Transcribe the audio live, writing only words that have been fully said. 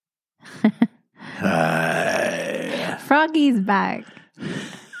Froggy's back.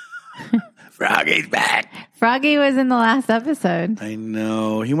 Froggy's back. Froggy was in the last episode. I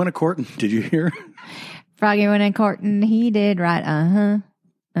know. He went a courting. Did you hear? Froggy went a courting. He did right.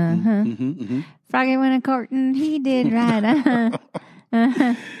 Froggy went a courting. He did right.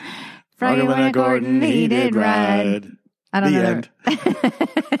 Froggy went a courting. He did right. I don't know. The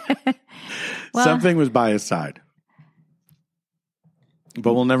end. Well, something was by his side.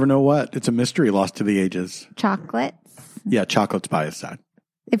 But we'll never know what. It's a mystery lost to the ages. Chocolates? Yeah, chocolates by his side.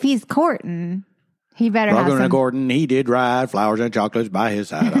 If he's courting, he better have some. Gordon, he did right. Flowers and chocolates by his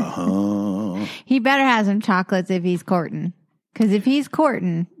side. He better have some chocolates if he's courting. Because if he's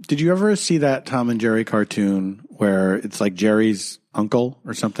courting. Did you ever see that Tom and Jerry cartoon where it's like Jerry's uncle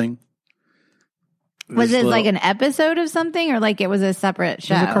or something? Was it like an episode of something or like it was a separate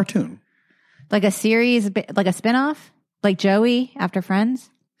show? It was a cartoon. Like a series, like a spinoff? Like Joey after Friends?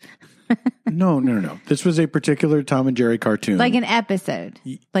 No. This was a particular Tom and Jerry cartoon. Like an episode.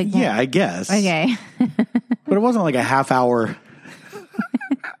 Like yeah, I guess. Okay. But it wasn't like a half hour.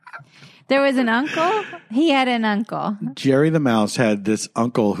 There was an uncle? He had an uncle. Jerry the Mouse had this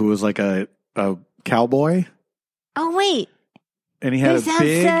uncle who was like a cowboy. Oh, wait. And he had a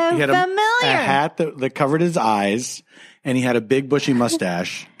hat that covered his eyes, and he had a big bushy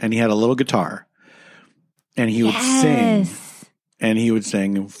mustache, and he had a little guitar. And he would sing. And he would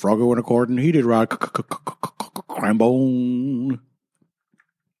sing, Froggy went a courting, he did right, crambone.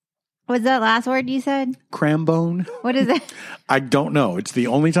 Was that last word you said? Crambone. What is it? I don't know. It's the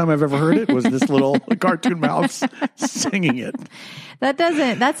only time I've ever heard it was this little cartoon mouse singing it.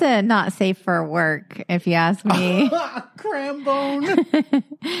 That's a not safe for work, if you ask me. Crambone.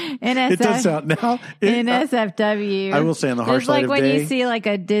 It does sound now. In SFW. I will say on the harsh light of day. It's like when you see like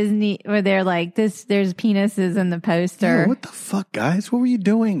a Disney where they're like, there's penises in the poster. Yeah, what the fuck, guys? What were you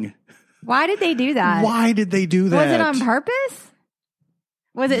doing? Why did they do that? Why did they do that? Was it on purpose?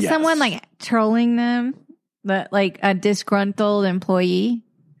 Was it someone like trolling them? Like a disgruntled employee?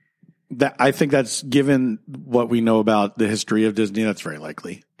 I think that's, given what we know about the history of Disney, that's very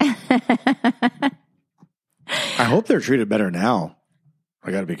likely. I hope they're treated better now.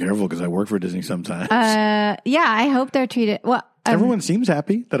 I got to be careful because I work for Disney sometimes. Yeah, I hope they're treated well. Everyone seems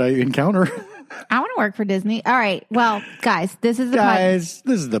happy that I encounter. I want to work for Disney. All right. Well, guys, this is the podcast.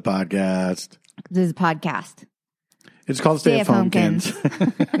 This is the podcast. This is a podcast. It's called Stay at Homekins.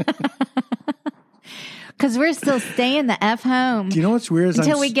 Because we're still staying the F home. Do you know what's weird?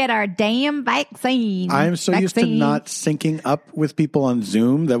 Until we get our damn vaccine. I am so used to not syncing up with people on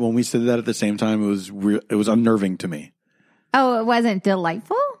Zoom that when we said that at the same time, it was unnerving to me. Oh, it wasn't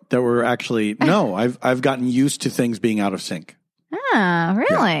delightful? That we're actually, no, I've gotten used to things being out of sync. Oh,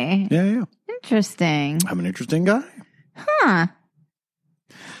 really? Yeah. Interesting. I'm an interesting guy. Huh.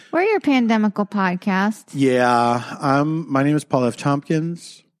 We're your pandemical podcast. Yeah. My name is Paul F.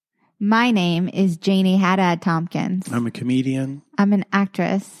 Tompkins. My name is Janie Haddad Tompkins. I'm a comedian. I'm an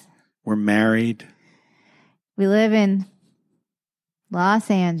actress. We're married. We live in Los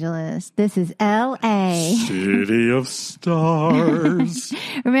Angeles. This is L.A. City of Stars.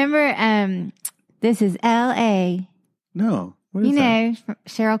 Remember, this is L.A. No. What is you know,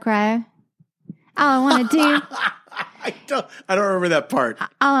 Sheryl Crow. All I want to do. I don't remember that part.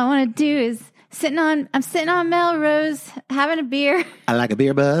 All I want to do is I'm sitting on Melrose having a beer. I like a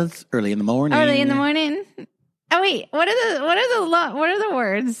beer buzz early in the morning. Oh wait, what are the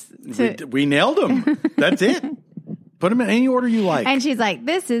words? We nailed them. That's it. Put them in any order you like. And she's like,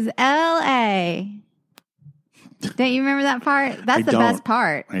 "This is L.A." Don't you remember that part? That's the best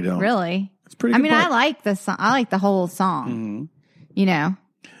part. I don't. Really. It's pretty. Good part. I like the song. I like the whole song. Mm-hmm. You know.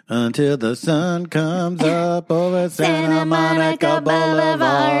 Until the sun comes up over Santa Monica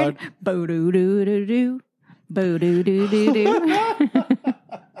Boulevard. Bo-doo-doo-doo-doo. Bo-doo-doo-doo-doo.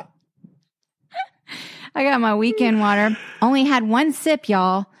 I got my weekend water. Only had one sip,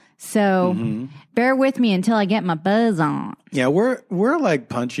 y'all. So bear with me until I get my buzz on. Yeah, we're like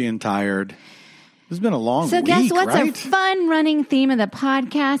punchy and tired. It's been a long week, So guess what's right? a fun running theme of the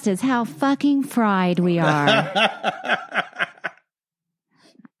podcast is how fucking fried we are.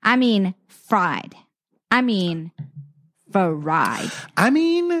 I mean, fried. I mean, fried. I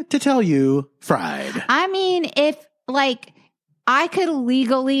mean, to tell you, fried. I mean, if, like, I could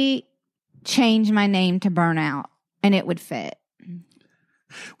legally change my name to Burnout and it would fit.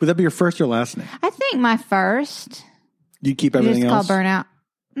 Would that be your first or last name? I think my first. You keep everything else? Just call Burnout.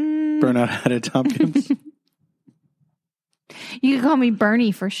 Burnout Haddad Tompkins. You can call me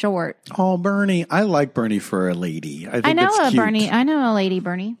Bernie for short. Oh, Bernie. I like Bernie for a lady. I think I know that's a cute. Bernie. I know a lady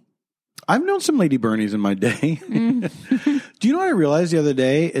Bernie. I've known some lady Bernies in my day. Do you know what I realized the other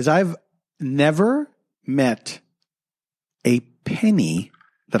day is I've never met a penny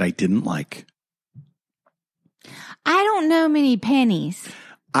that I didn't like. I don't know many pennies.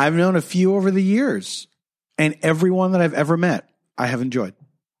 I've known a few over the years, and everyone that I've ever met, I have enjoyed.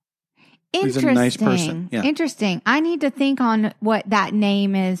 Interesting. He's a nice person. Yeah. Interesting. I need to think on what that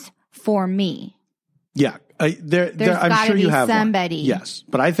name is for me. Yeah. There's I'm sure you have somebody. One. Yes.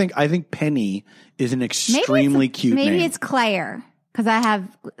 But I think Penny is an extremely cute name. Maybe it's Claire, because I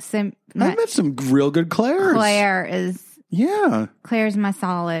have some. I've met some real good Claires. Claire's my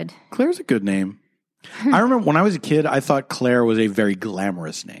solid. Claire's a good name. I remember when I was a kid, I thought Claire was a very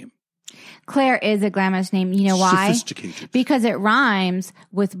glamorous name. Claire is a glamorous name. You know why? Sophisticated. Because it rhymes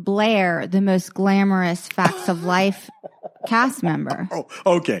with Blair, the most glamorous Facts of Life cast member. Oh,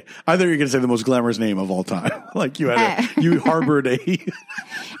 okay. I thought you were going to say the most glamorous name of all time. Like you harbored a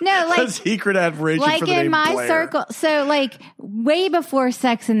secret admiration for the name Blair. Like in my circle. So like way before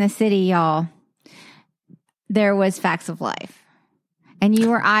Sex in the City, y'all, there was Facts of Life. And you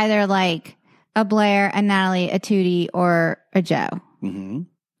were either like a Blair, a Natalie, a Tootie, or a Joe. Mm-hmm.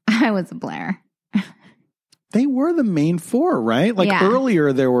 I was a Blair. They were the main four, right? Like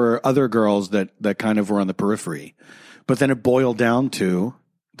earlier, there were other girls that kind of were on the periphery. But then it boiled down to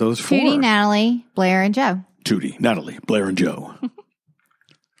those four. Tootie, Natalie, Blair, and Joe. Tootie, Natalie, Blair, and Joe.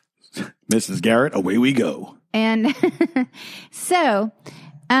 Mrs. Garrett, away we go. And so,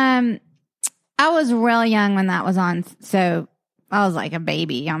 I was real young when that was on. So I was like a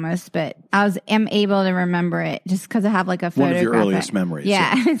baby almost, but am able to remember it just because I have like a photographic. One of your earliest memories.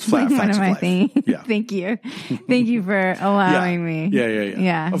 Yeah, it's like one of my things. Yeah. Thank you for allowing me.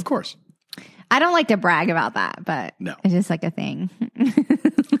 Yeah. Of course. I don't like to brag about that, but no. It's just like a thing.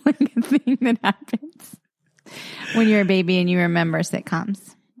 Like a thing that happens when you're a baby and you remember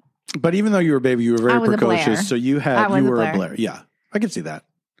sitcoms. But even though you were a baby, you were very precocious. So you were a Blair. Yeah, I can see that.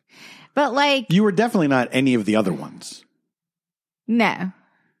 But like, you were definitely not any of the other ones. No.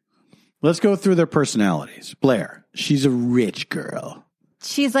 Let's go through their personalities. Blair, she's a rich girl.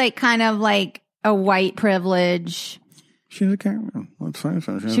 She's like kind of like a white privilege. She's a Karen. Let's find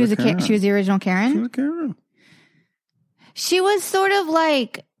something. She was the original Karen? She was a Karen. She was sort of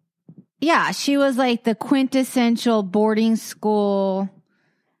like, she was like the quintessential boarding school.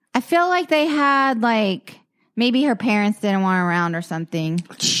 I feel like they had like, maybe her parents didn't want her around or something.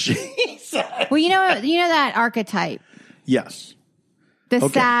 Jesus. Well, you know that archetype. Yes. The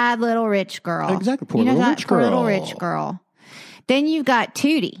sad little rich girl. Exactly. Poor little rich girl. Then you've got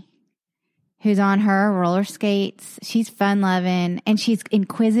Tootie, who's on her roller skates. She's fun-loving, and she's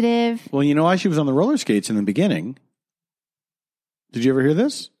inquisitive. Well, you know why she was on the roller skates in the beginning? Did you ever hear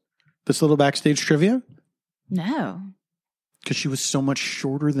this? This little backstage trivia? No. Because she was so much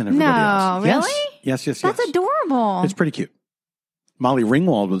shorter than everybody else. No, really? Yes. That's adorable. It's pretty cute. Molly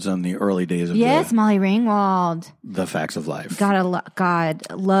Ringwald was on the early days of Molly Ringwald. The Facts of Life. God,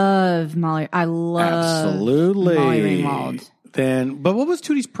 love Molly. I love absolutely Molly Ringwald. But what was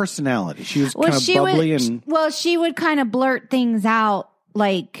Tootie's personality? She was kind of bubbly she would kind of blurt things out.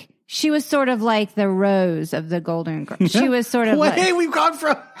 Like she was sort of like the Rose of the Golden Girls. She was sort of we've gone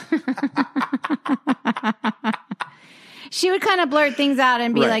from. She would kind of blurt things out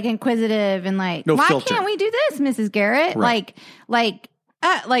and be like inquisitive and like, why can't we do this, Mrs. Garrett? Right. Like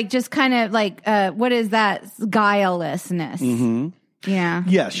just kind of like, what is that guilelessness? Mm-hmm. Yeah.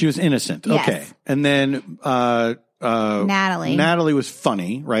 Yeah, she was innocent. Yes. Okay. And then Natalie. Natalie was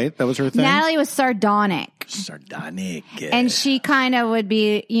funny, right? That was her thing? Natalie was sardonic. And she kind of would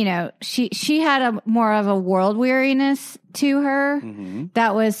be, she had a more of a world weariness to her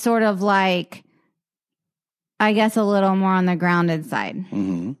that was sort of like, I guess a little more on the grounded side.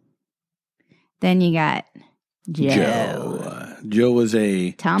 Mm-hmm. Then you got Joe. Joe was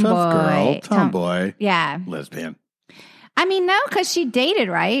a tomboy. Yeah. Lesbian. I mean, no, because she dated,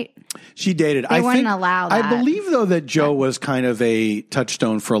 right? She dated. They wouldn't allow that. I believe, though, that Joe was kind of a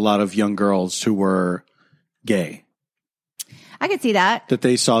touchstone for a lot of young girls who were gay. I could see that. That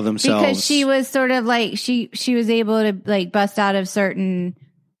they saw themselves. Because she was sort of like, she was able to like bust out of certain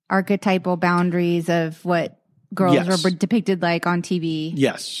archetypal boundaries of what girls were depicted like on TV.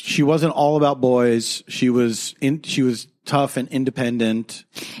 Yes. She wasn't all about boys. She was tough and independent.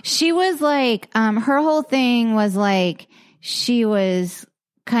 She was like, her whole thing was like, she was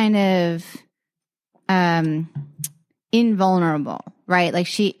kind of, invulnerable, right? Like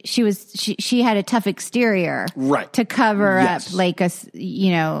she had a tough exterior, right, to cover up like a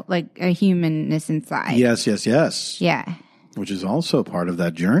humanness inside. Yes. Yeah. Which is also part of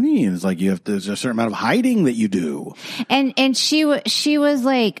that journey. It's like there's a certain amount of hiding that you do. And she was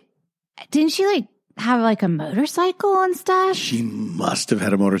like, didn't she like have like a motorcycle and stuff. She must have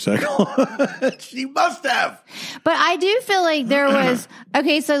had a motorcycle. She must have. But I do feel like there was,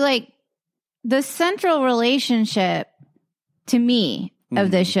 okay, so like the central relationship to me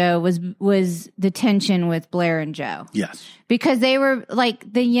of the show was the tension with Blair and Joe. Yes. Because they were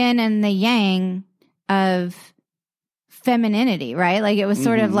like the yin and the yang of femininity, right? Like it was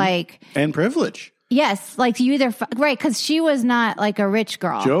sort of like... And privilege. Yes, like you either right, because she was not like a rich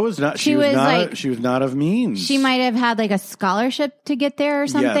girl. Joe was not. She was not. She was not of means. She might have had like a scholarship to get there or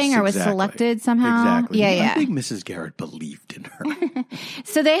something, yes, or was selected somehow. Exactly. Yeah. I think Mrs. Garrett believed in her.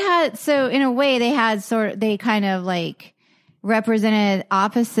 So in a way, they kind of like represented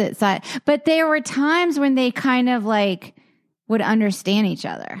opposite side, but there were times when they kind of like would understand each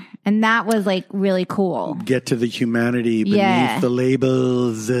other, and that was like really cool. Get to the humanity beneath the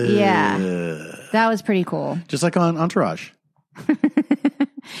labels. That was pretty cool. Just like on Entourage.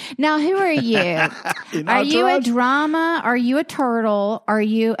 Now, who are you? Are you a drama? Are you a turtle? Are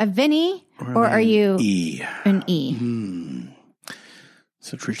you a Vinny? Or are you an E?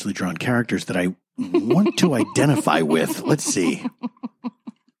 So traditionally drawn characters that I want to identify with. Let's see.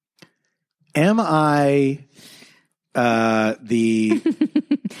 Am I the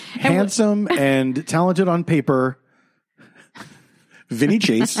handsome and talented on paper Vinny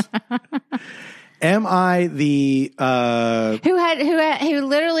Chase? Am I the who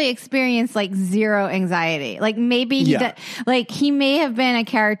literally experienced like zero anxiety? Like maybe he may have been a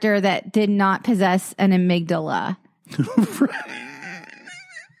character that did not possess an amygdala.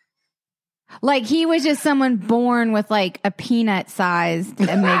 Like he was just someone born with like a peanut-sized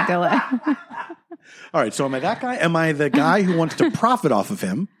amygdala. All right, so am I that guy? Am I the guy who wants to profit off of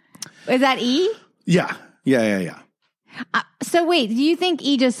him? Is that E? Yeah. So wait, do you think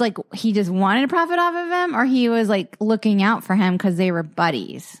he just wanted to profit off of him, or he was like looking out for him because they were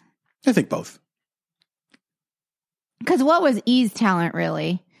buddies? I think both. Because what was E's talent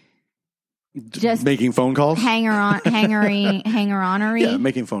really? Just making phone calls, hanger-onery. Yeah,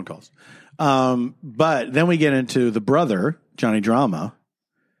 making phone calls. But then we get into the brother, Johnny Drama.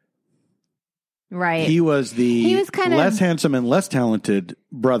 Right. He was kind of less handsome and less talented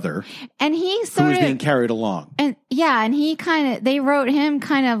brother. And he who was being carried along. And they wrote him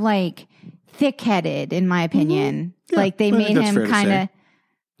kind of like thick-headed, in my opinion. Yeah, like they made him kind of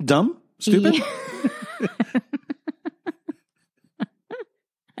dumb, stupid. Yeah.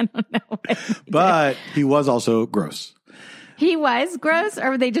 I don't know. But he was also gross. He was gross,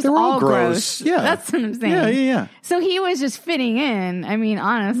 or were they just all gross? Yeah. That's what I'm saying. Yeah. So he was just fitting in. I mean,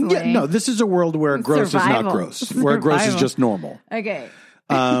 honestly. Yeah, no, this is a world where gross is not gross. Where gross is just normal. Okay.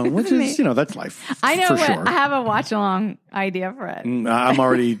 Which is, that's life. I know, for but sure. I have a watch along idea for it. I'm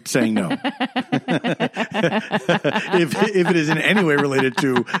already saying no. If it is in any way related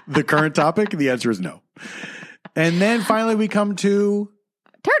to the current topic, the answer is no. And then finally we come to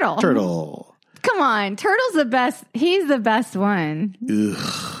Turtle. Come on, Turtle's the best. He's the best one.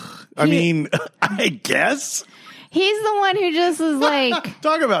 Ugh. I mean, I guess. He's the one who just was like...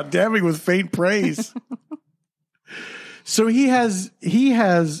 Talk about damning with faint praise. So he's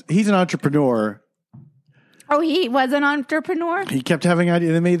an entrepreneur. Oh, he was an entrepreneur? He kept having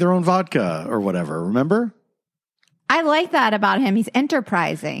ideas. They made their own vodka or whatever, remember? I like that about him. He's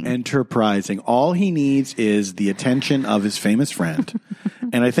enterprising. All he needs is the attention of his famous friend.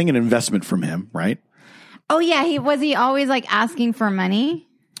 And I think an investment from him, right? Oh, yeah. Was he always like asking for money?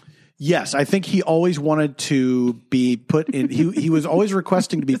 Yes. I think he always wanted to be put in. He was always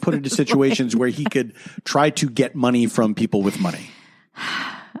requesting to be put into situations where he could try to get money from people with money.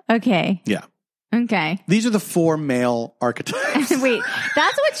 Okay. Yeah. Okay. These are the 4 male archetypes. Wait,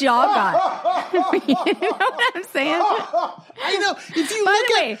 that's what y'all got. You know what I'm saying? I know. If you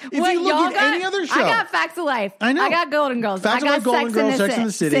look at any other show. I got Facts of Life. I know. I got Golden Girls. Facts I got of Life, Golden Girls, Sex and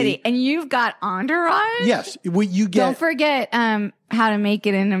the City. And you've got Entourage? Yes. You get. Don't forget How to Make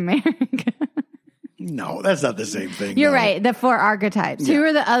It in America. No, that's not the same thing. You're right. The 4 archetypes.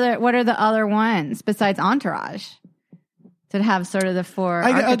 Yeah. What are the other ones besides Entourage? To have sort of the 4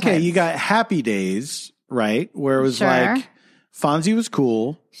 archetypes. Okay, you got Happy Days, right? Where it was like Fonzie was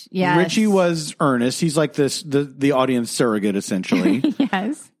cool. Yes. Richie was earnest. He's like the audience surrogate, essentially.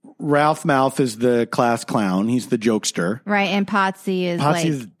 Yes. Ralph Mouth is the class clown. He's the jokester. Right, and Potsy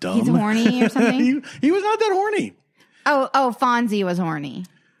is dumb. He's horny or something? he was not that horny. Oh, Fonzie was horny.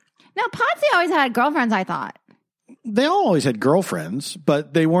 No, Potsy always had girlfriends, I thought. They all always had girlfriends,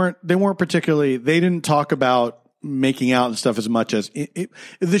 but they weren't particularly, they didn't talk about making out and stuff as much as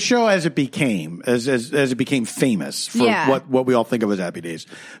the show as it became famous for what we all think of as Happy Days.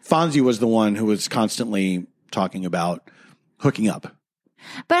 Fonzie was the one who was constantly talking about hooking up.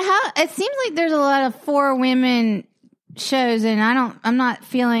 But it seems like there's a lot of 4 women shows, and I'm not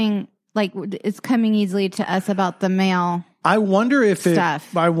feeling like it's coming easily to us about the male. I wonder if stuff.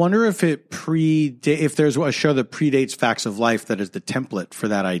 if there's a show that predates Facts of Life that is the template for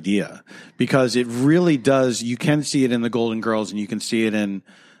that idea, because it really does. You can see it in the Golden Girls, and you can see it in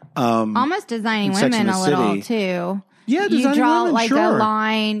almost Designing Women a little too. Yeah, you draw women, like sure. a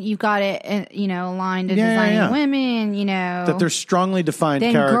line. You've got it, aligned to Designing Women. That they're strongly defined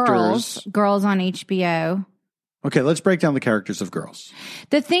then characters. Girls on HBO. Okay, let's break down the characters of Girls.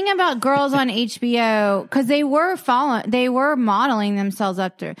 The thing about Girls on HBO, because they were modeling themselves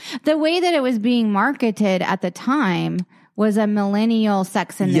up through the way that it was being marketed at the time was a millennial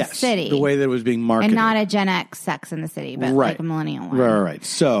Sex in the City. The way that it was being marketed, and not a Gen X Sex in the City, but like a millennial one. Right.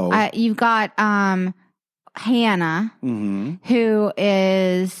 So you've got Hannah, who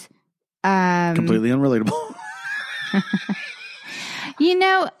is completely unrelatable.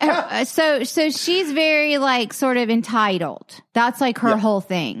 So she's very like sort of entitled. That's like her whole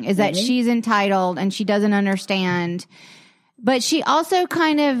thing is that she's entitled and she doesn't understand. But she also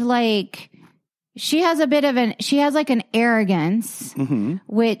kind of like, she has like an arrogance,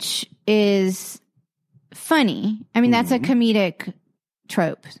 which is funny. I mean, that's a comedic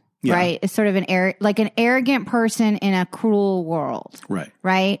trope, right? It's sort of an arrogant person in a cruel world.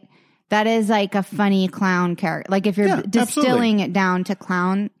 Right? That is like a funny clown character. Like if you're distilling it down to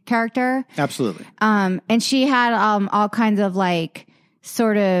clown character. Absolutely. And she had all kinds of like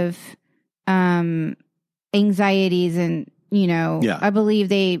sort of anxieties and, I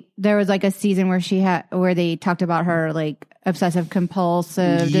believe there was like a season where where they talked about her like obsessive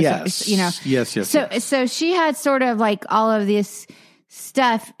compulsive. Yes. So she had sort of like all of this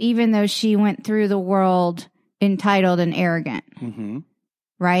stuff, even though she went through the world entitled and arrogant.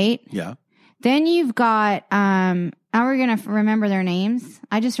 Right? Yeah. Then you've got, now we're going to remember their names.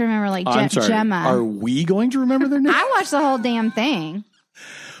 I just remember like I'm sorry. Gemma. Are we going to remember their names? I watched the whole damn thing.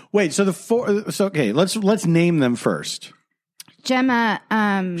 Wait, so okay, let's name them first. Gemma,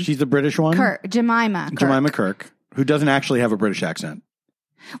 she's the British one? Jemima Kirk, who doesn't actually have a British accent.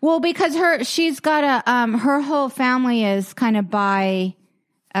 Well, because she's got her whole family is kind of by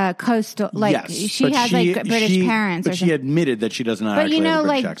coastal, like she has like British parents. But she admitted that she does not actually have a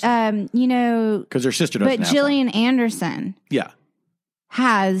British accent. Because her sister doesn't. But Gillian Anderson,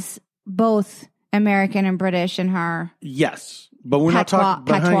 has both American and British in her. Yes, but we're not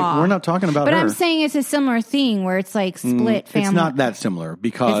talking. We're not talking about her. But I'm saying it's a similar thing where it's like split family. It's not that similar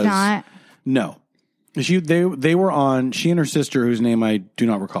because it's not. No, they were on. She and her sister, whose name I do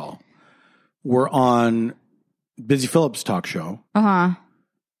not recall, were on Busy Phillips' talk show.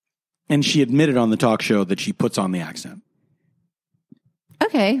 And she admitted on the talk show that she puts on the accent.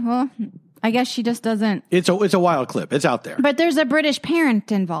 Okay, well, I guess she just doesn't. It's a wild clip. It's out there. But there's a British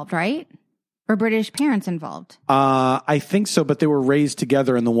parent involved, right? Or British parents involved? I think so, but they were raised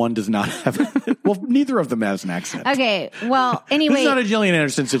together and the one does not have. Well, neither of them has an accent. Okay, well, anyway. This is not a Gillian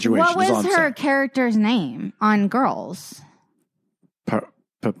Anderson situation. What was her character's name on Girls?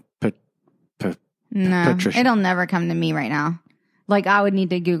 No, Patricia. It'll never come to me right now. Like, I would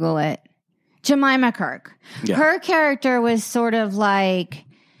need to Google it. Jemima Kirk. Yeah. Her character was sort of like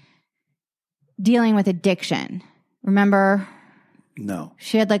dealing with addiction. Remember? No.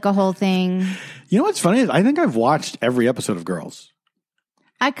 She had like a whole thing. You know what's funny is I think I've watched every episode of Girls.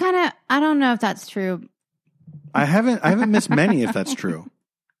 I don't know if that's true. I haven't missed many if that's true.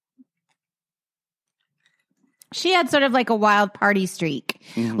 She had sort of like a wild party streak.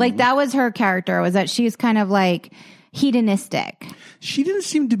 Mm-hmm. Like that was her character, was that she's kind of like hedonistic. She didn't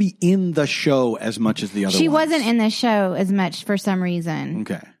seem to be in the show as much as the other ones. She wasn't in the show as much for some reason.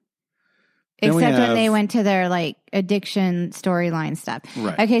 Okay. Except when they went to their like addiction storyline stuff.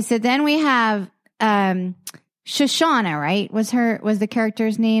 Right. Okay, so then we have Shoshana, right? Was the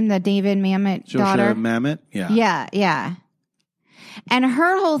character's name the David Mamet daughter? Mamet? Yeah. Yeah. And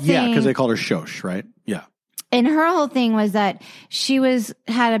her whole thing. Yeah, because they called her Shosh, right? Yeah. And her whole thing was that she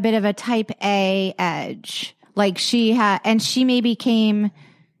had a bit of a type A edge. Like she maybe came,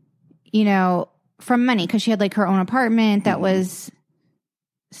 from money because she had like her own apartment that was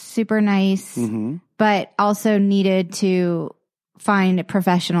super nice, but also needed to find a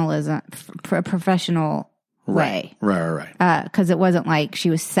professional way. Right. Because it wasn't like she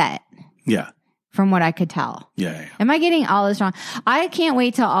was set. Yeah. From what I could tell. Yeah. Am I getting all this wrong? I can't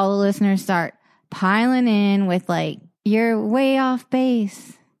wait till all the listeners start piling in with like, you're way off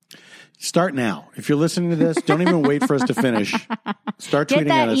base. Start now. If you're listening to this, don't even wait for us to finish. Start tweeting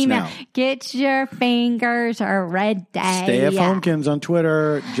at us now. Get your fingers ready. Stay at Homekins on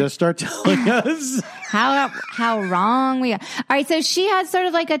Twitter. Just start telling us. how wrong we are. All right, so she had sort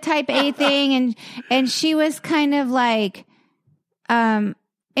of like a type A thing, and she was kind of like, in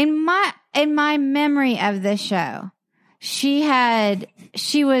my memory of this show, she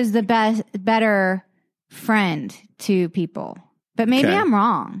was the better friend to people. But maybe I'm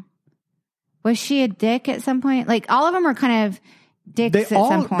wrong. Was she a dick at some point? Like all of them are kind of dicks at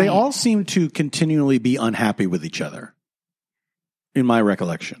some point. They all seem to continually be unhappy with each other, in my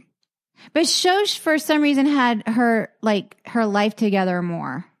recollection. But Shosh, for some reason, had her life together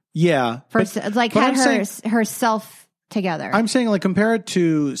more. Yeah, had herself together. I'm saying, like, compare it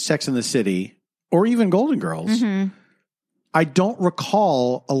to Sex and the City or even Golden Girls. Mm-hmm. I don't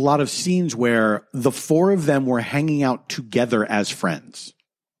recall a lot of scenes where the four of them were hanging out together as friends.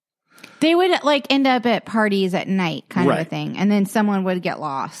 They would like end up at parties at night, kind of a thing, and then someone would get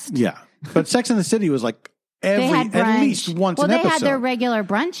lost. Yeah, but Sex and the City was like at least once an episode. Well, they had their regular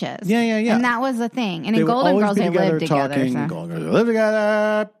brunches. Yeah, and that was the thing. And in Golden Girls, they lived together. Golden Girls, they lived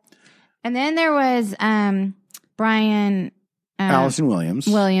together. And then there was Brian Allison Williams,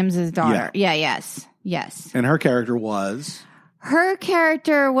 Williams' daughter. Yeah, yes. And her character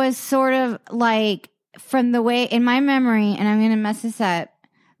was sort of like, from the way in my memory, and I'm going to mess this up,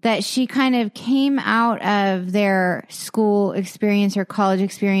 that she kind of came out of their school experience or college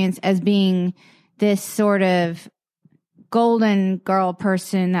experience as being this sort of golden girl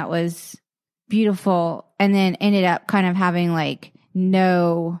person that was beautiful, and then ended up kind of having like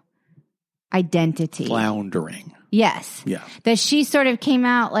no identity. Floundering. Yes. Yeah. That she sort of came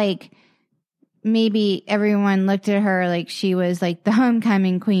out like, maybe everyone looked at her like she was like the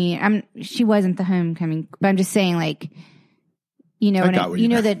homecoming queen. She wasn't the homecoming, but I'm just saying, like, you know,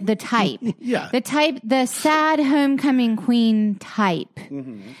 the type, yeah, the sad homecoming queen type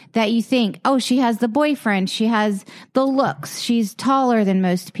that you think, oh, she has the boyfriend, she has the looks, she's taller than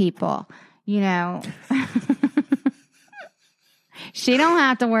most people, you know. She don't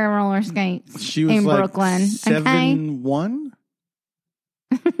have to wear roller skates. She was in like Brooklyn. 7'1".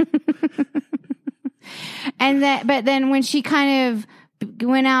 But then when she kind of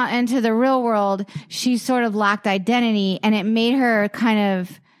went out into the real world, she sort of lacked identity, and it made her kind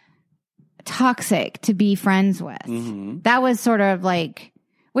of toxic to be friends with. Mm-hmm. That was sort of like,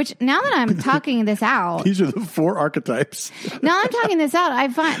 which now that I'm talking this out, these are the four archetypes. Now I'm talking this out, I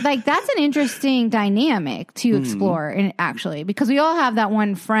find like that's an interesting dynamic to explore, and actually, because we all have that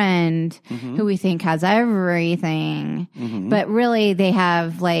one friend who we think has everything, but really they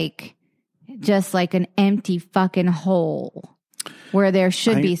have like just like an empty fucking hole where there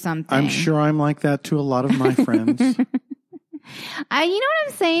should be something. I'm sure I'm like that to a lot of my friends. You know what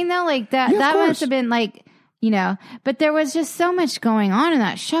I'm saying though? Like that must have been like, you know, but there was just so much going on in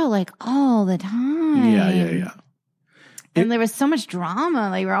that show, like all the time. Yeah. And there was so much drama.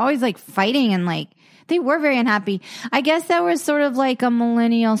 Like we're always like fighting, and like they were very unhappy. I guess that was sort of like a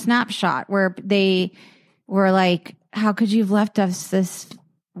millennial snapshot where they were like, how could you have left us this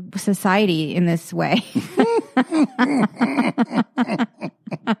society in this way?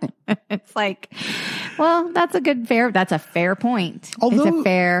 It's like, well, that's a fair point. Although it's a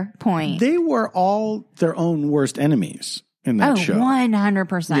fair point. They were all their own worst enemies in that show.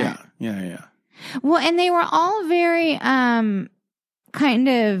 100%. Yeah. Well, and they were all very kind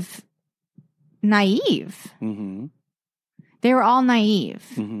of naive. Mm-hmm. They were all naive.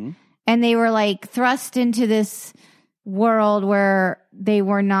 Mm-hmm. And they were like thrust into this world where they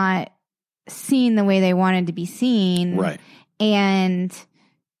were not seen the way they wanted to be seen. Right. And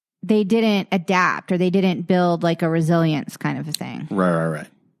they didn't adapt, or they didn't build like a resilience kind of a thing. Right.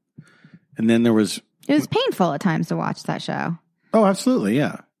 And then it was painful at times to watch that show. Oh, absolutely.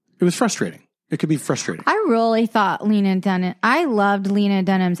 Yeah. It was frustrating. It could be frustrating. I really thought I loved Lena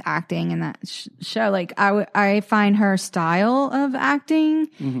Dunham's acting in that show. Like I find her style of acting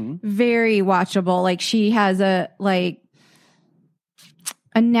very watchable. Like she has a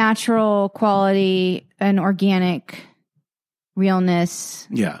natural quality, an organic realness.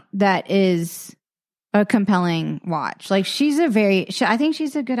 Yeah. That is a compelling watch. Like I think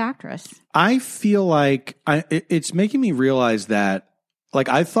she's a good actress. I feel like it's making me realize that, like,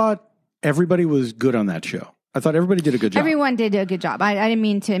 I thought everybody was good on that show. I thought everybody did a good job. Everyone did a good job. I didn't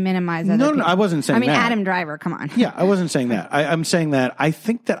mean to minimize other people. No, I wasn't saying that. Adam Driver, come on. Yeah, I wasn't saying that. I'm saying that I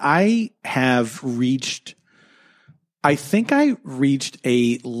think that I reached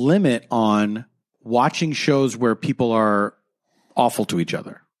a limit on watching shows where people are awful to each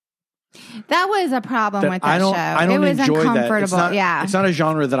other. That was a problem with that show. I don't it was enjoy uncomfortable. That. It's not a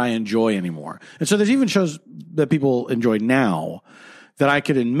genre that I enjoy anymore. And so there's even shows that people enjoy now that I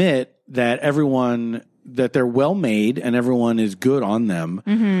could admit that they're well made and everyone is good on them.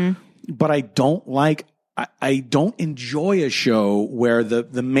 Mm-hmm. but I don't like. I don't enjoy a show where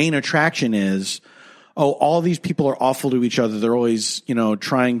the main attraction is, oh, all these people are awful to each other. They're always,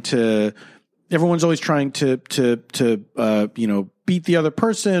 everyone's always trying to beat the other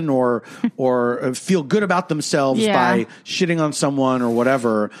person or feel good about themselves by shitting on someone or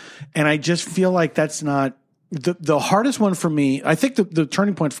whatever. And I just feel like that's not the hardest one for me. I think the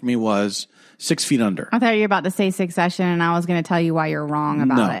turning point for me was 6 Feet Under. I thought you were about to say Succession, and I was going to tell you why you're wrong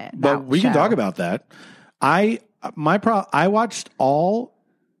about it. But we can talk about that. I watched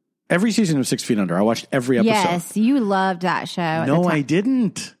every season of 6 Feet Under. I watched every episode. Yes, you loved that show. No, I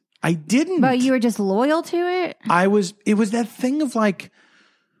didn't. But you were just loyal to it? It was that thing of like,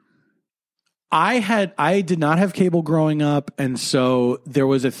 I did not have cable growing up. And so there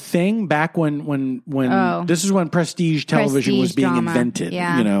was a thing back when this is when prestige television was being drama. Invented,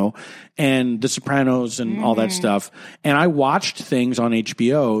 and The Sopranos and all that stuff. And I watched things on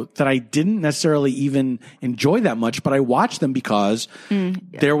HBO that I didn't necessarily even enjoy that much, but I watched them because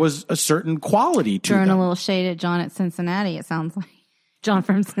there was a certain quality to them. Throwing a little shade at John at Cincinnati, it sounds like. John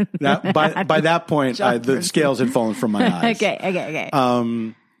from Cincinnati. By that point, the scales had fallen from my eyes. Okay.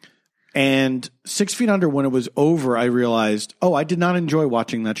 And 6 Feet Under, when it was over, I realized, I did not enjoy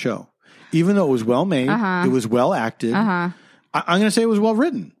watching that show. Even though it was well made, it was well acted. I'm going to say it was well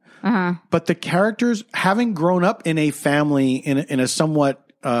written. But the characters, having grown up in a family, in a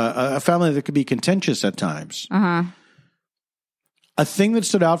somewhat, a family that could be contentious at times, a thing that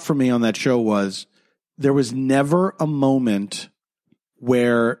stood out for me on that show was there was never a moment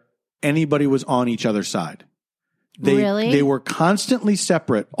where anybody was on each other's side. They were constantly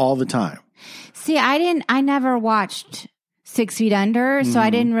separate all the time. See, I never watched 6 Feet Under, so I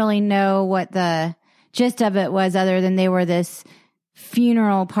didn't really know what the gist of it was other than they were this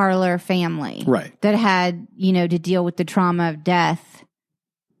funeral parlor family. Right. That had, to deal with the trauma of death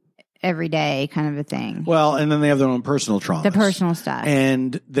every day kind of a thing. Well, and then they have their own personal traumas. The personal stuff.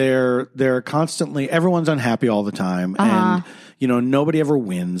 And they're constantly, everyone's unhappy all the time. And, nobody ever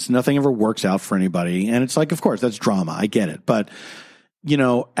wins. Nothing ever works out for anybody. And it's like, of course, that's drama. I get it. But,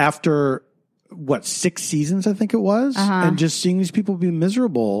 after 6 seasons, I think it was, and just seeing these people be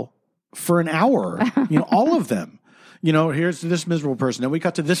miserable for an hour, all of them. Here's this miserable person. Then we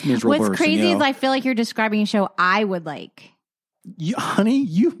cut to this miserable person. What's crazy is I feel like you're describing a show I would like. Honey,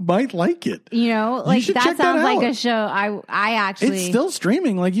 you might like it. That sounds like a show I actually. It's still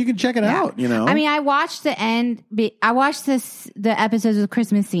streaming. Like you can check it out. I mean, I watched the end. I watched the episodes with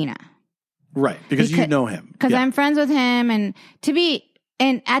Chris Messina. Right, because you know him. Because I'm friends with him, and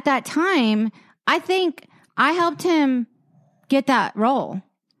at that time, I think I helped him get that role.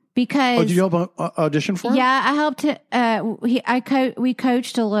 Because did you help audition for him? Yeah, I helped. We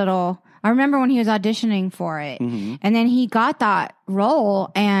coached a little. I remember when he was auditioning for it, and then he got that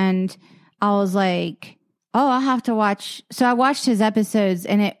role, and I was like, "Oh, I'll have to watch." So I watched his episodes,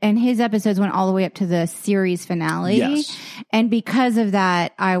 and his episodes went all the way up to the series finale. Yes. And because of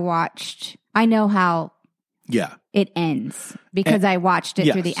that, I know how it ends because I watched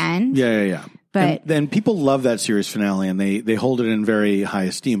it through the end. Yeah. But then people love that series finale, and they hold it in very high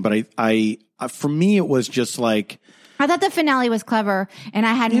esteem. But I for me, it was just like. I thought the finale was clever, and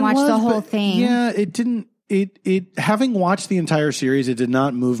I hadn't watched the whole thing. Yeah, it didn't. It having watched the entire series, it did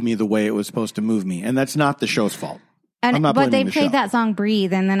not move me the way it was supposed to move me, and that's not the show's fault. But they played that song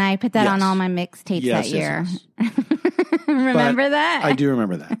 "Breathe," and then I put that on all my mixtapes that year. Yes. Remember that? I do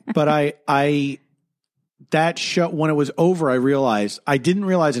remember that. But I that show, when it was over, I didn't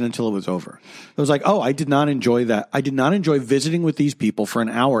realize it until it was over. I was like, I did not enjoy that. I did not enjoy visiting with these people for an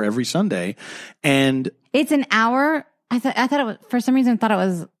hour every Sunday, and it's an hour. I thought it was, for some reason, thought it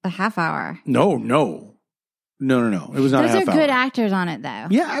was a half hour. No. It was not a half hour. Those are good actors on it, though.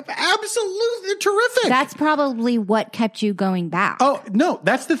 Yeah, absolutely. They're terrific. That's probably what kept you going back. Oh, no,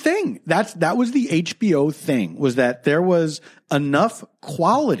 that's the thing. That was the HBO thing, was that there was enough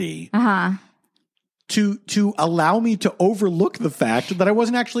quality to allow me to overlook the fact that I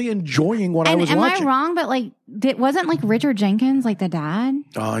wasn't actually enjoying what I was watching. Am I wrong? But it wasn't like Richard Jenkins, like the dad?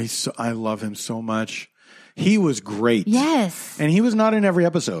 Oh, I love him so much. He was great. Yes. And he was not in every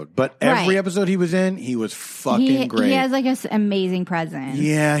episode, but every episode he was in, he was fucking great. He has like an amazing presence.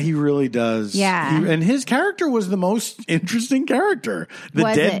 Yeah, he really does. Yeah. And his character was the most interesting character. The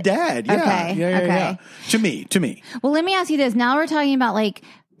dead dad. Yeah. Okay. Yeah. To me. Well, let me ask you this. Now we're talking about like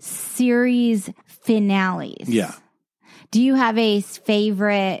series finales. Yeah. Do you have a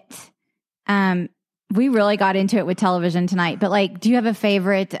favorite, we really got into it with television tonight, but like, do you have a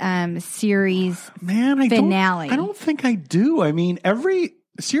favorite series finale? I don't think I do. I mean, every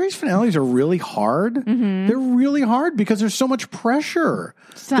series finales are really hard. Mm-hmm. They're really hard because there's so much pressure.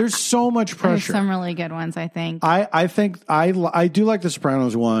 There's so much There's pressure. some really good ones, I think. I think I do like the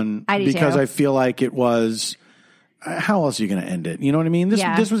Sopranos one I do because too. I feel like it was. How else are you going to end it? You know what I mean?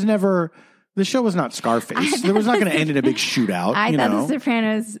 This was never. The show was not Scarface. It was not going to end in a big shootout. I thought the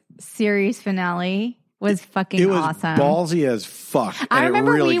Sopranos series finale was fucking it was awesome. Ballsy as fuck. I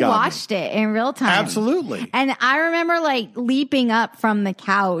remember really we watched it in real time. Absolutely. And I remember like leaping up from the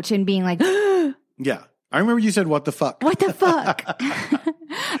couch and being like, yeah. I remember you said, "What the fuck? What the fuck?" and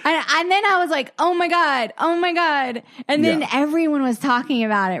then I was like, "Oh my god, oh my god!" And then everyone was talking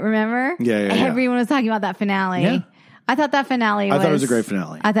about it. Remember? Yeah. Everyone was talking about that finale. Yeah. I thought that finale. I thought it was a great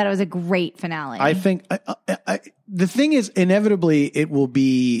finale. I thought it was a great finale. I think the thing is, inevitably, it will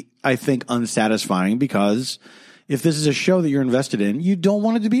be, I think, unsatisfying because if this is a show that you're invested in, you don't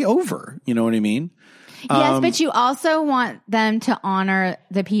want it to be over. You know what I mean? Yes, but you also want them to honor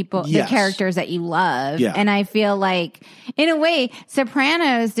the people, the characters that you love. Yeah. And I feel like, in a way,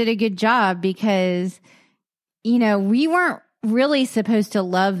 Sopranos did a good job because, you know, we weren't really supposed to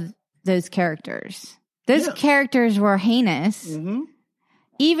love those characters. Those characters were heinous,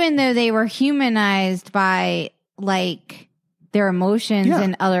 even though they were humanized by, like, their emotions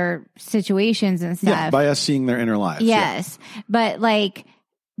and other situations and stuff. Yeah, by us seeing their inner lives. Yes. But, like,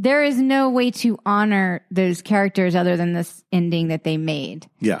 there is no way to honor those characters other than this ending that they made.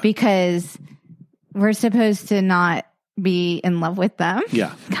 Yeah. Because we're supposed to not be in love with them.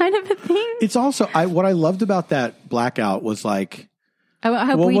 Yeah. Kind of a thing. It's also, what I loved about that blackout was like, I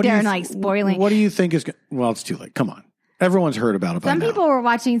hope we don't like spoiling. What do you think is, well, it's too late. Come on. Everyone's heard about it by now. Some people were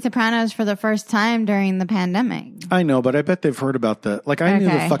watching Sopranos for the first time during the pandemic. I know, but I bet they've heard about I knew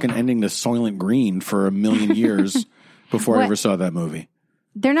the fucking ending to Soylent Green for a million years before I ever saw that movie.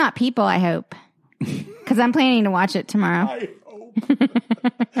 They're not people, I hope. Because I'm planning to watch it tomorrow. I hope.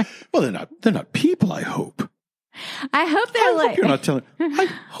 Well, they're not people, I hope. I hope they're I hope you're not telling. I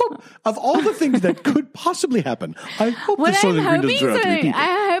hope of all the things that could possibly happen, I hope the Soylent Green doesn't turn out to be people.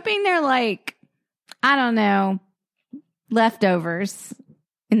 I'm hoping they're like, I don't know, leftovers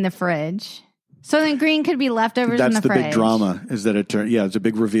in the fridge. Soylent Green could be leftovers in the fridge. That's the big drama, is that it's a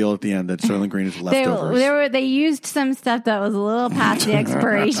big reveal at the end that Soylent Green is leftovers. They used some stuff that was a little past the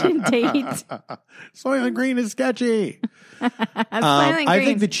expiration date. Soylent Green is sketchy. I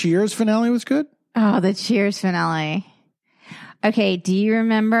think the Cheers finale was good. Oh, the Cheers finale. Okay, do you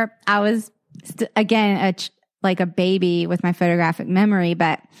remember? I was, again, like a baby with my photographic memory,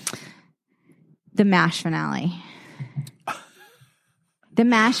 but the MASH finale. The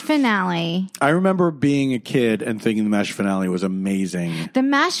MASH finale. I remember being a kid and thinking the MASH finale was amazing. The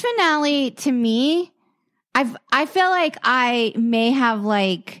MASH finale, to me, I feel like I may have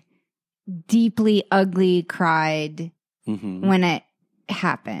like deeply ugly cried when it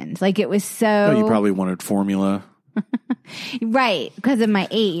happened. Like it was so... Oh, you probably wanted formula. Right, because of my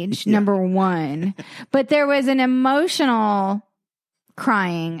age, number one. But there was an emotional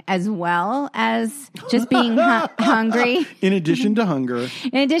crying as well as just being hungry. In addition to hunger.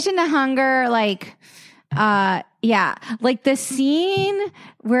 In addition to hunger, like, like the scene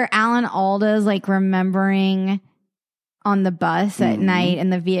where Alan Alda's like remembering on the bus at night in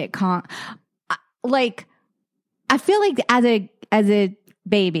the Viet Cong. Like, I feel like as a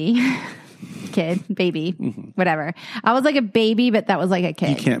baby, baby, whatever. I was like a baby, but that was like a kid.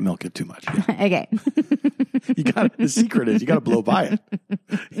 You can't milk it too much. Yeah. Okay. The secret is you got to blow by it.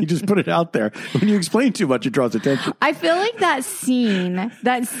 You just put it out there. When you explain too much, it draws attention. I feel like that scene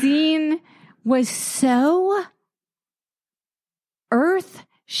was so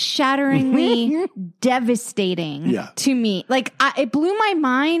earth-shatteringly devastating to me. Like, it blew my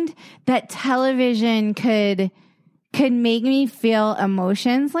mind that television could make me feel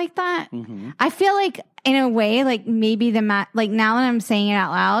emotions like that. I feel like, in a way, like maybe like now that I'm saying it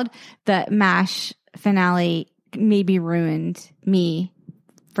out loud, the MASH finale maybe ruined me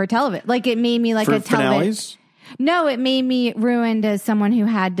for television. Like it made me like for a television. Finales? No, it made me ruined as someone who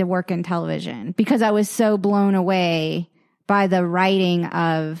had to work in television because I was so blown away by the writing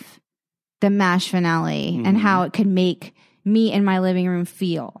of the MASH finale and how it could make me in my living room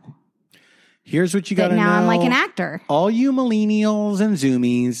feel. Here's what you got to know. Now I'm like an actor. All you millennials and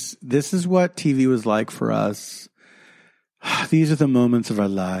zoomies, this is what TV was like for us. These are the moments of our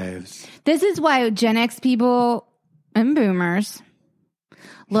lives. This is why Gen X people and boomers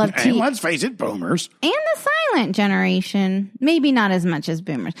love TV. And let's face it, boomers. And the silent generation. Maybe not as much as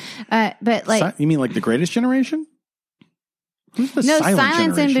boomers. But like... You mean like the greatest generation? Who's the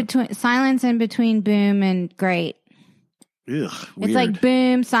silent generation? Silence in between boom and great. Ugh, weird. It's like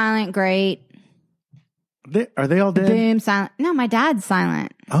boom, silent, great. Are they all dead? Boom, silent. No, my dad's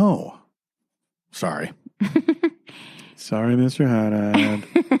silent. Oh, sorry. Sorry, Mr. Haddad.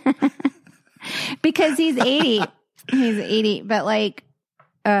 Because he's 80. He's 80, but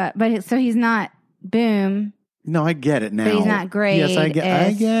so he's not boom. No, I get it now. But he's not great. Yes, I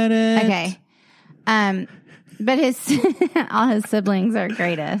get it. Okay. But all his siblings are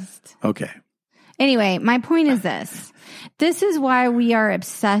greatest. Okay. Anyway, my point is this. This is why we are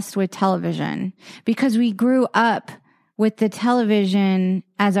obsessed with television, because we grew up with the television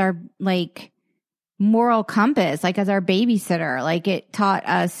as our moral compass, as our babysitter. It taught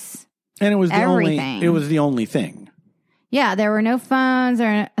us and it was everything. It was the only thing. Yeah, there were no phones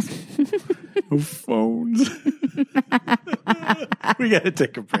or no phones. We got to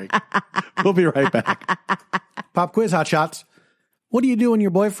take a break. We'll be right back. Pop quiz, hotshots. What do you do when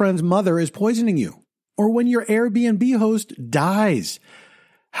your boyfriend's mother is poisoning you? Or when your Airbnb host dies?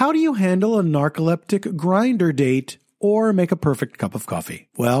 How do you handle a narcoleptic grinder date or make a perfect cup of coffee?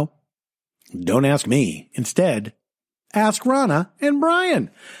 Well, don't ask me. Instead, ask Rana and Brian.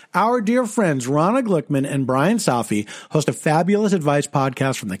 Our dear friends Rana Glickman and Brian Safi host a fabulous advice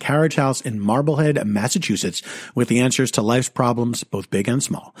podcast from the Carriage House in Marblehead, Massachusetts, with the answers to life's problems, both big and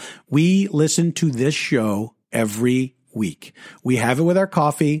small. We listen to this show every week. We have it with our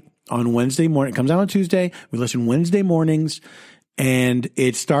coffee on Wednesday morning. It comes out on Tuesday. We listen Wednesday mornings, and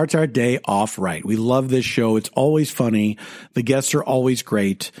it starts our day off right. We love this show. It's always funny. The guests are always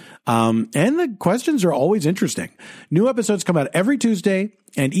great. And the questions are always interesting. New episodes come out every Tuesday,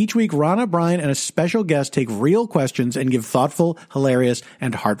 and each week Rana, Brian, and a special guest take real questions and give thoughtful, hilarious,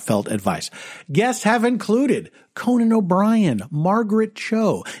 and heartfelt advice. Guests have included Conan O'Brien, Margaret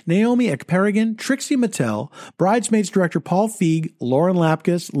Cho, Naomi Ekperigin, Trixie Mattel, Bridesmaids director Paul Feig, Lauren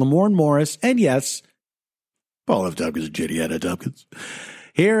Lapkus, Lamorne Morris, and yes, Paul F. Tompkins and J.D. Anna Tompkins.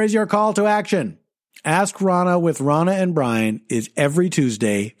 Here is your call to action. Ask Rana with Rana and Brian is every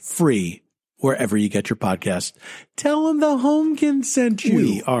Tuesday, free, wherever you get your podcast. Tell them the Homekins sent you.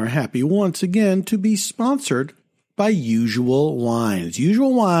 We are happy once again to be sponsored by Usual Wines.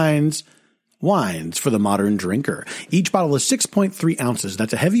 Usual Wines, wines for the modern drinker. Each bottle is 6.3 ounces.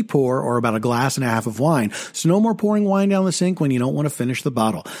 That's a heavy pour, or about a glass and a half of wine. So no more pouring wine down the sink when you don't want to finish the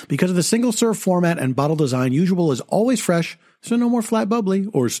bottle. Because of the single-serve format and bottle design, Usual is always fresh, so no more flat bubbly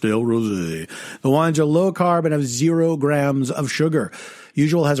or stale rosé. The wines are low carb and have 0 grams of sugar.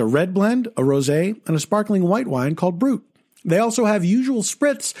 Usual has a red blend, a rosé, and a sparkling white wine called Brut. They also have Usual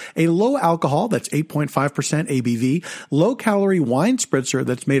Spritz, a low alcohol that's 8.5% ABV, low calorie wine spritzer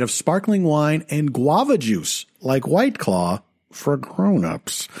that's made of sparkling wine and guava juice, like White Claw, for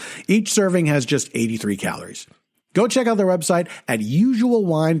grown-ups. Each serving has just 83 calories. Go check out their website at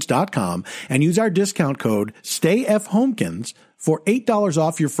usualwines.com and use our discount code STAYFHomekins for $8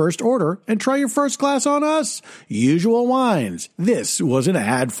 off your first order and try your first glass on us. Usual Wines. This was an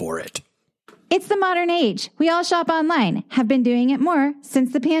ad for it. It's the modern age. We all shop online, have been doing it more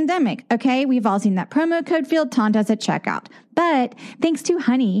since the pandemic, okay? We've all seen that promo code field taunt us at checkout. But thanks to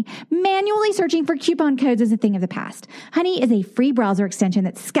Honey, manually searching for coupon codes is a thing of the past. Honey is a free browser extension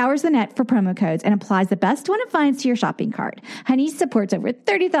that scours the net for promo codes and applies the best one it finds to your shopping cart. Honey supports over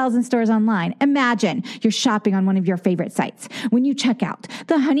 30,000 stores online. Imagine you're shopping on one of your favorite sites. When you check out,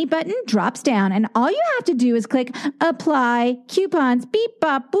 the Honey button drops down and all you have to do is click apply coupons, beep,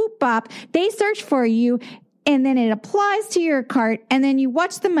 bop, boop, bop. They search for you, and then it applies to your cart, and then you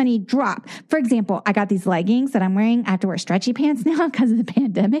watch the money drop. For example, I got these leggings that I'm wearing. I have to wear stretchy pants now because of the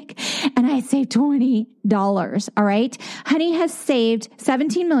pandemic, and I saved $20. All right. Honey has saved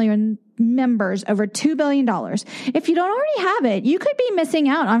 17 million members over $2 billion. If you don't already have it, you could be missing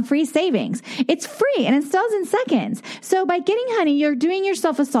out on free savings. It's free and installs in seconds. So by getting Honey, you're doing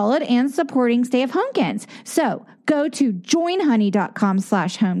yourself a solid and supporting Stay of Homekins. So go to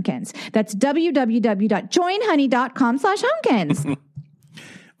joinhoney.com/homekins. That's www.joinhoney.com/homekins.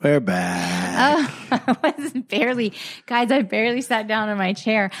 We're back. I barely sat down in my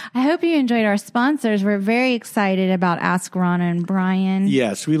chair. I hope you enjoyed our sponsors. We're very excited about Ask Rana and Brian.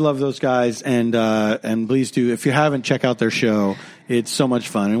 Yes, we love those guys, and please do, if you haven't, check out their show. It's so much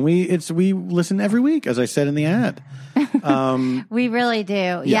fun, and we listen every week, as I said in the ad. We really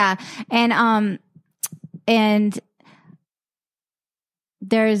do, yeah. And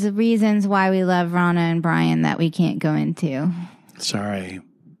there's reasons why we love Rana and Brian that we can't go into. Sorry.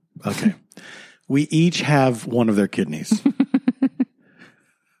 Okay. We each have one of their kidneys.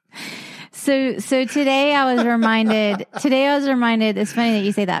 So today I was reminded, it's funny that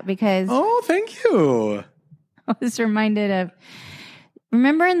you say that because. Oh, thank you. I was reminded of,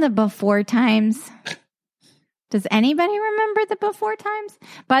 remember in the before times Does anybody remember the before times?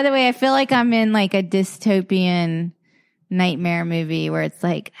 By the way, I feel like I'm in like a dystopian nightmare movie where it's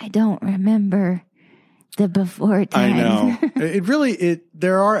like, I don't remember the before times. I know.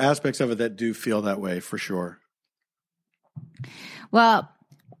 There are aspects of it that do feel that way for sure. Well,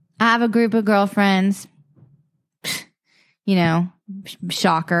 I have a group of girlfriends, you know,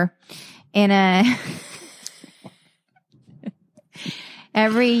 shocker. And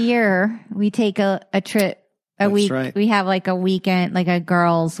every year we take a trip, week. Right. We have like a weekend, like a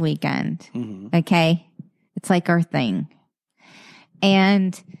girls' weekend. Mm-hmm. Okay. It's like our thing.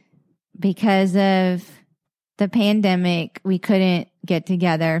 And because of the pandemic, we couldn't get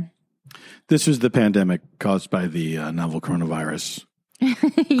together. This was the pandemic caused by the novel coronavirus. Yes.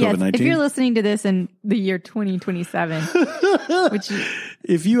 COVID-19. If you're listening to this in the year 2027,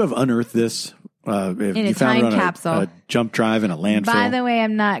 if you have unearthed this, if in you a found time it on capsule, a jump drive in a landfill. By the way,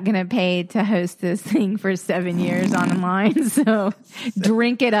 I'm not going to pay to host this thing for 7 years online, so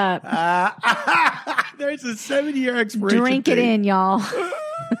drink it up. There's a 7-year expiration Drink date. it in, y'all.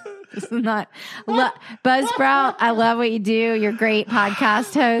 This is not Buzzsprout. I love what you do. You're great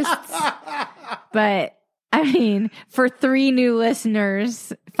podcast hosts, but I mean, for 3 new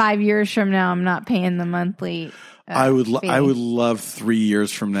listeners, 5 years from now, I'm not paying the monthly. I would love 3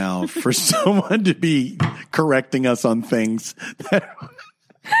 years from now for someone to be correcting us on things that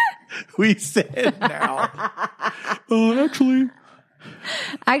we said now.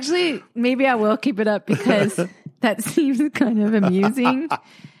 Actually, maybe I will keep it up because that seems kind of amusing.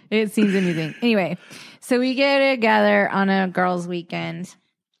 It seems amusing. Anyway, so we get together on a girls' weekend.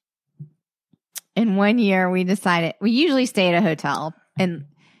 And one year we decided, we usually stay at a hotel and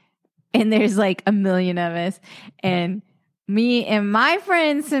there's like a million of us. And me and my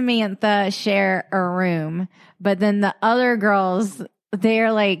friend Samantha share a room. But then the other girls,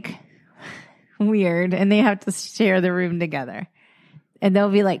 they're like weird and they have to share the room together. And there'll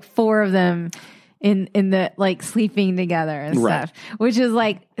be like 4 of them in the like sleeping together and stuff, which is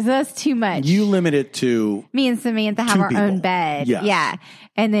like, that's too much. You limit it to me and Samantha have our own bed. Yeah.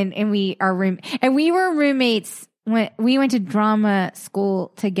 And we were roommates when we went to drama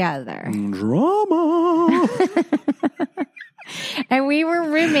school together. Drama. And we were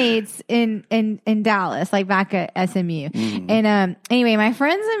roommates in Dallas, like back at SMU. Mm. And anyway, my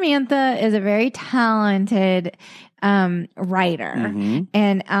friend Samantha is a very talented writer. Mm-hmm.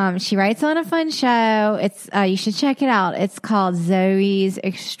 And she writes on a fun show. It's you should check it out. It's called Zoe's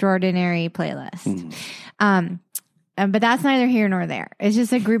Extraordinary Playlist. Mm. But that's neither here nor there. It's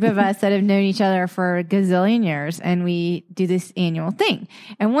just a group of us that have known each other for a gazillion years, and we do this annual thing.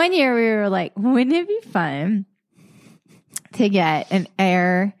 And one year we were like, wouldn't it be fun to get an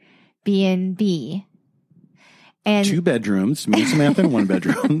Airbnb? And 2 bedrooms, me and Samantha in 1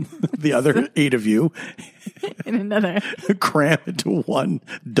 bedroom, the other 8 of you in another, cram into 1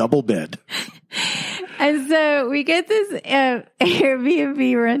 double bed. And so we get this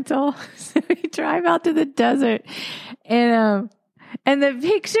Airbnb rental. So we drive out to the desert, and the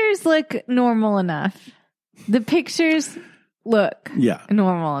pictures look normal enough. The pictures look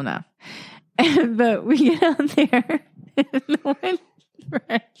normal enough. But we get out there, and one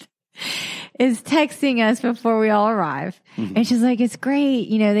friend is texting us before we all arrive. Mm-hmm. And she's like, it's great.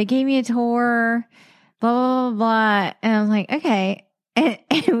 You know, they gave me a tour, blah, blah, blah, blah. And I'm like, okay. And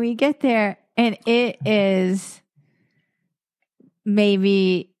we get there, and it is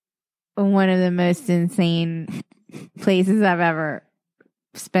maybe one of the most insane places I've ever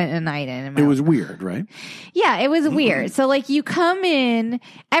spent a night in. It was weird, right? Yeah, it was weird. So like you come in,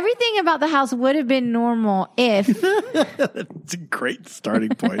 everything about the house would have been normal if That's a great starting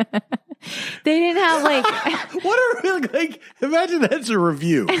point. They didn't have like imagine that's a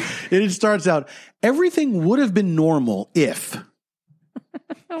review. And it starts out, everything would have been normal if.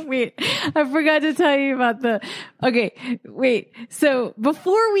 Wait, I forgot to tell you about wait. So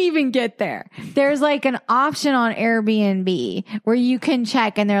before we even get there, there's like an option on Airbnb where you can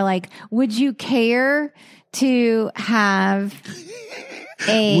check, and they're like, would you care to have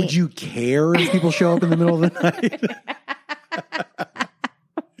Would you care if people show up in the middle of the night?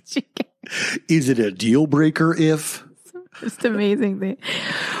 Is it a deal breaker if? Just amazing thing.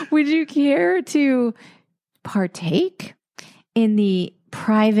 Would you care to partake in the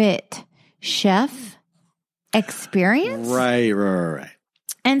private chef experience? Right.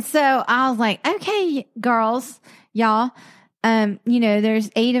 And so I was like, okay, girls, y'all, there's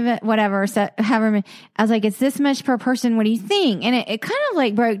 8 of it, whatever. So however many, I was like, it's this much per person. What do you think? And it kind of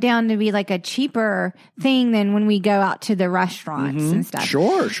like broke down to be like a cheaper thing than when we go out to the restaurants and stuff.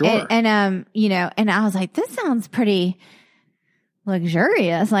 Sure. And and I was like, this sounds pretty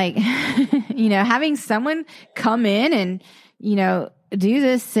luxurious. Like, having someone come in and, do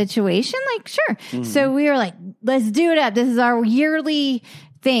this situation, like, sure. Mm-hmm. So we were like, let's do it up. This is our yearly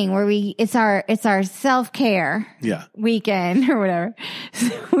thing where it's our self-care weekend or whatever.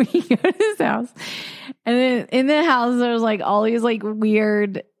 So we go to this house, and then in the house, there's like all these like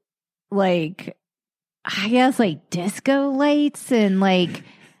weird, like, I guess like disco lights and like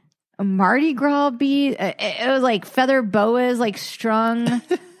Mardi Gras bead. It was like feather boas like strung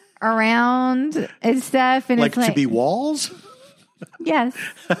around and stuff. And like it's like to be walls. Yes.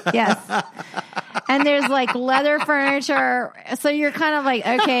 And there's like leather furniture. So you're kind of like,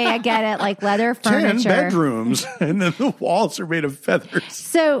 okay, I get it. Like leather furniture. 10 bedrooms. And then the walls are made of feathers.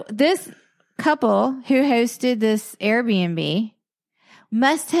 So this couple who hosted this Airbnb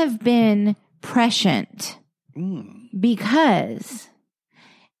must have been prescient because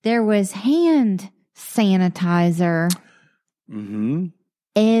there was hand sanitizer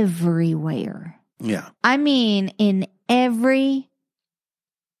everywhere. Yeah. I mean, in every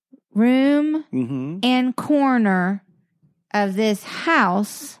room and corner of this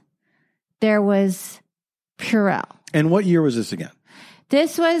house, there was Purell. And what year was this again?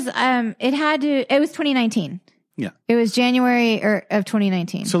 This was, it was 2019. Yeah. It was January of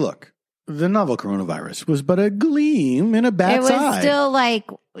 2019. So look, the novel coronavirus was but a gleam in a bat's eye. It was still like,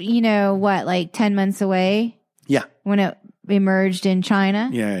 like 10 months away? Yeah. When it emerged in China?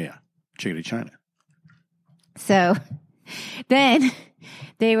 Yeah. Chickadee China. So then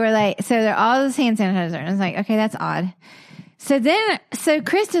they were like, so they're all this hand sanitizer. And I was like, okay, that's odd. So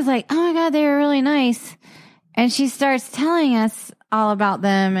Krista's like, oh my God, they were really nice. And she starts telling us all about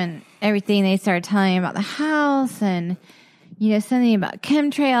them and everything. They started telling about the house and, something about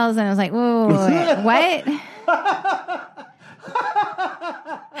chemtrails. And I was like, whoa, wait, what?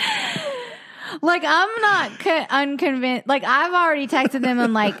 Like, I'm not unconvinced. Like, I've already texted them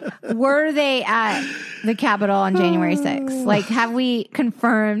and like, were they at the Capitol on January 6th? Like, have we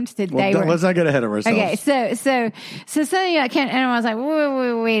confirmed that they were? Let's not get ahead of ourselves. Okay, so something about and I was like,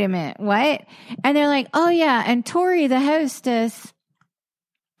 wait a minute, what? And they're like, oh yeah, and Tori, the hostess,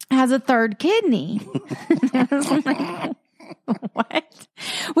 has a third kidney. I was like, what?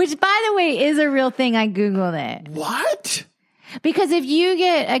 Which, by the way, is a real thing. I Googled it. What? Because if you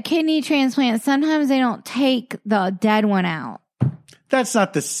get a kidney transplant, sometimes they don't take the dead one out. That's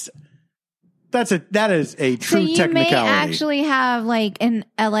not this. That is a true so you technicality. May actually have like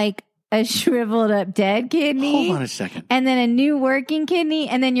a shriveled up dead kidney. Hold on a second. And then a new working kidney,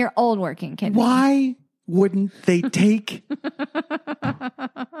 and then your old working kidney. Why wouldn't they take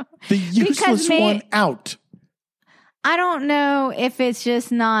the useless one out? I don't know if it's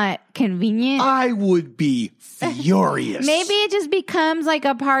just not convenient. I would be furious. Maybe it just becomes like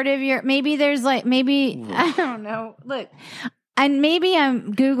a part of your, I don't know. Look, and maybe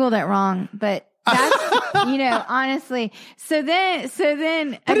I'm Googled it wrong, but that's, honestly. So then,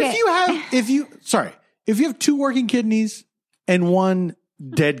 but okay. if you have two working kidneys and one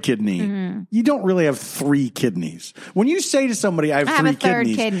dead kidney, you don't really have three kidneys. When you say to somebody, I have three a third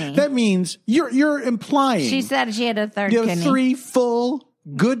kidneys, kidney. That means you're implying She said she had a third you have kidney. three full,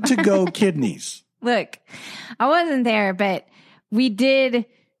 good to go kidneys. Look, I wasn't there, but we did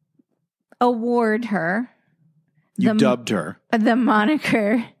award her. You dubbed her the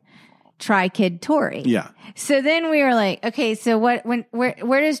moniker Tri-Kid Tori. Yeah. So then we were like, okay, so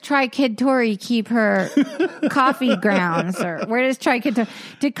where does Tri-Kid Tori keep her coffee grounds, or where does Tri-Kid Tori,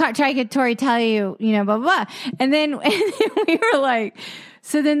 did Tri-Kid Tori tell you, blah, blah. And then we were like,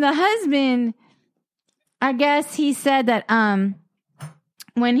 so then the husband, I guess he said that,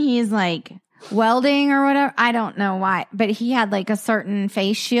 when he's like welding or whatever, I don't know why, but he had like a certain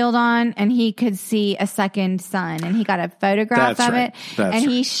face shield on and he could see a second sun, and he got a photograph of it. And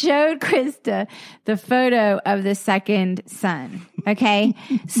he showed Krista the photo of the second sun. Okay.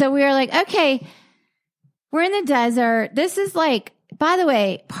 So we were like, okay, we're in the desert. This is like, by the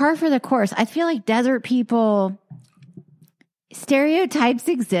way, par for the course. I feel like desert people, stereotypes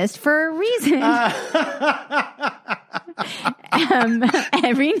exist for a reason.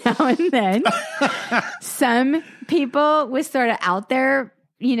 Every now and then, some people was sort of out there,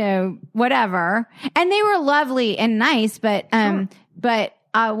 whatever, and they were lovely and nice, but they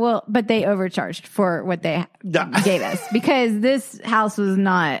overcharged for what they gave us because this house was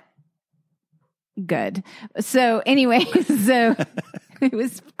not good. So anyway, it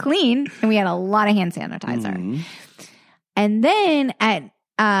was clean and we had a lot of hand sanitizer. Mm-hmm. And then at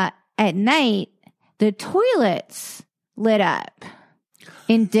night, the toilets lit up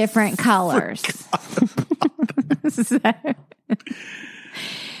in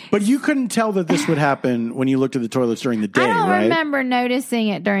But you couldn't tell that this would happen when you looked at the toilets during the day, I don't right? remember noticing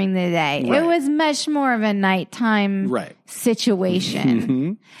it during the day. Right. It was much more of a nighttime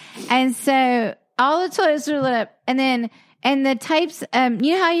situation. And so all the toilets were lit up. And the types, you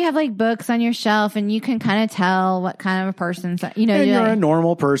know how you have like books on your shelf and you can kind of tell what kind of a person's, And you're like, a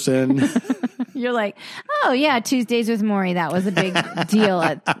normal person. you're like, oh yeah, Tuesdays with Maury. That was a big deal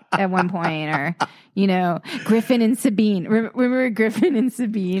at one point. Or, Griffin and Sabine. Remember Griffin and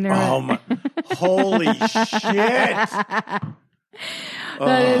Sabine? Oh my, holy shit.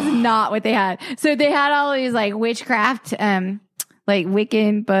 That is not what they had. So they had all these like witchcraft, like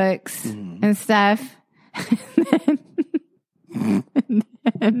Wiccan books and stuff.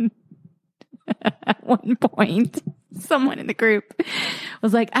 And at one point, someone in the group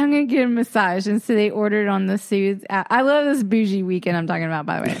was like, I'm going to get a massage. And so they ordered on the Soothe app. I love this bougie weekend I'm talking about,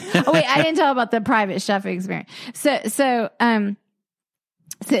 by the way. Oh, wait, I didn't tell about the private chef experience. So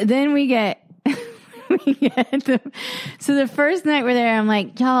then we get, so the first night we're there, I'm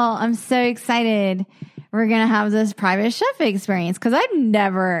like, y'all, I'm so excited. We're going to have this private chef experience because I've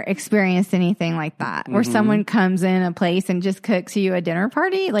never experienced anything like that where someone comes in a place and just cooks you a dinner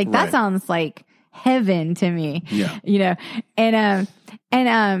party. Like that sounds like heaven to me. Yeah.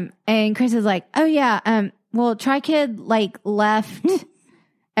 And Chris is like, oh yeah. Well, TriKid like left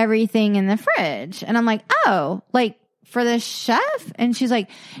everything in the fridge. And I'm like, oh, like for the chef? And she's like,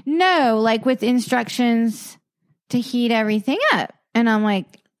 no, like with instructions to heat everything up. And I'm like,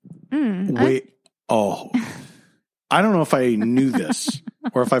 wait. Oh, I don't know if I knew this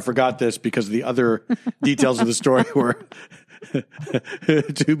or if I forgot this because the other details of the story were,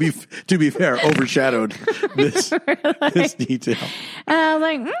 to be fair, overshadowed this detail. And I was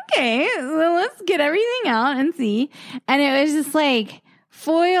like, okay, well, let's get everything out and see. And it was just like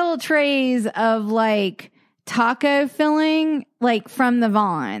foil trays of like taco filling, like from the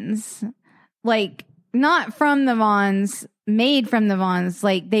Vons, like not from the Vons, made from the Vons.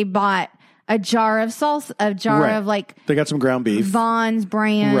 Like they bought a jar of salsa, of like they got some ground beef, Vons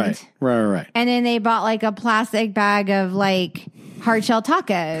brand, right, and then they bought like a plastic bag of like hard shell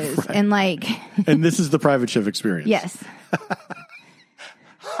tacos, and like, and this is the private chef experience. Yes,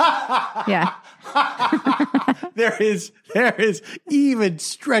 yeah. There is even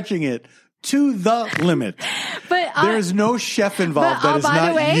stretching it to the limit. But there is no chef involved that is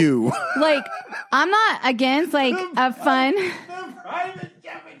not way, you. Like I'm not against like a fun.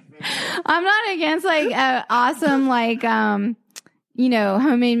 I'm not against like a awesome like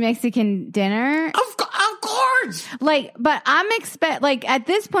homemade Mexican dinner. Of course. Like, but I'm like at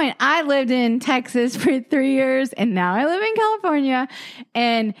this point I lived in Texas for 3 years and now I live in California.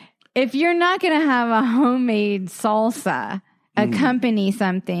 And if you're not gonna have a homemade salsa accompany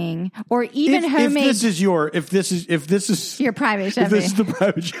something, or even homemade. If this is your private chef, if this is the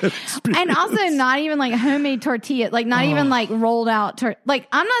private chef experience. And also not even like homemade tortilla, like not even like rolled out. Like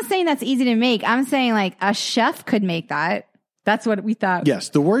I'm not saying that's easy to make. I'm saying like a chef could make that. That's what we thought. Yes,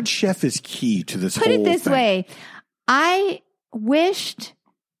 the word chef is key to this. Put it this way: I wished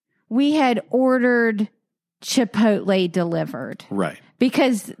we had ordered Chipotle delivered, right?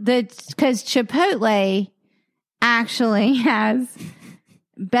 Because Chipotle actually has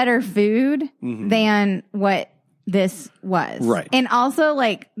better food than what this was. Right. And also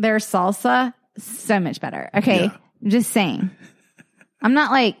like their salsa, so much better. Okay. Yeah. Just saying. I'm not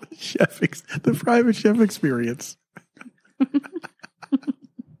like the private chef experience.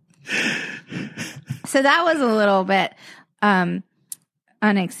 So that was a little bit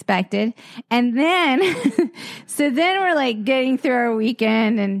unexpected. And then then we're like getting through our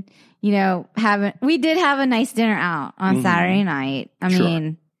weekend and we did have a nice dinner out on Saturday night. I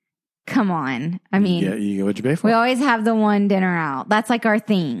mean, come on. I mean, yeah, you get what you pay for. We always have the one dinner out. That's like our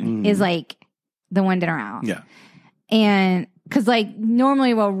thing is like the one dinner out. Yeah. And cause like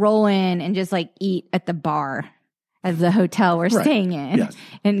normally we'll roll in and just like eat at the bar of the hotel we're staying in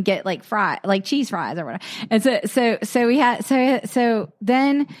and get like cheese fries or whatever. And so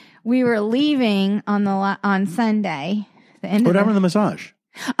then we were leaving on Sunday. What happened to the massage?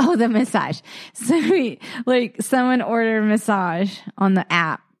 Oh, the massage. So someone ordered massage on the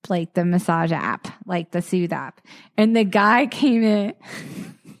app, like the massage app, like the Soothe app. And the guy came in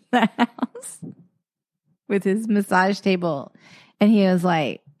the house with his massage table. And he was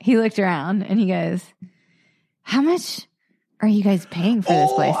like, he looked around and he goes, how much are you guys paying for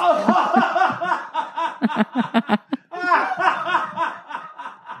this place?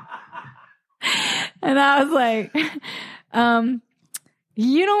 And I was like,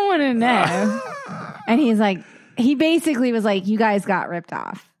 you don't want to know. And he basically was like, you guys got ripped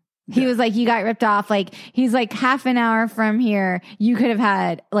off. He was like, you got ripped off. Like, he's like, half an hour from here, you could have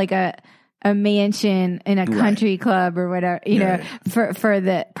had like a mansion in a country club or whatever, you know, for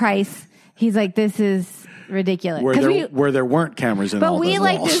the price. He's like, this is ridiculous. Where there weren't cameras in all the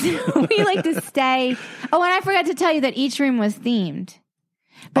walls. We like to stay. Oh, and I forgot to tell you that each room was themed.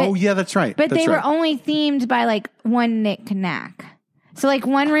 But, oh, yeah, that's right. But they were only themed by like one knick-knack. So like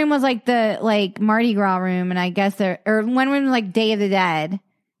one room was like the like Mardi Gras room, and I guess or one room was like Day of the Dead,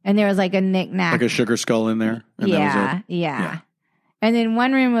 and there was like a knick-knack. Like a sugar skull in there? And yeah. And then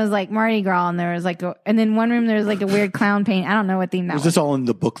one room was like Mardi Gras, and there was like and then one room there was like a weird clown paint. I don't know what theme that was. Was this all in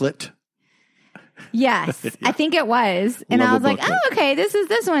the booklet? Yes, I think it was. And I was like, oh, okay, this is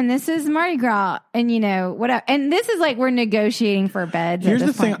this one. This is Mardi Gras. And, you know, whatever. And this is like we're negotiating for beds. Here's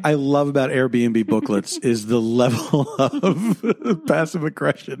the thing I love about Airbnb booklets is the level of passive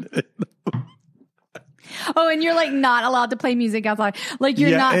aggression. Oh, and you're like not allowed to play music outside. Like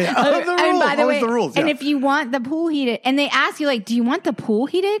you're not. The rules. And by the way, the rules, and if you want the pool heated, and they ask you like, do you want the pool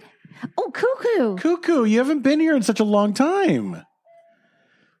heated? Oh, Cuckoo. Cuckoo, you haven't been here in such a long time.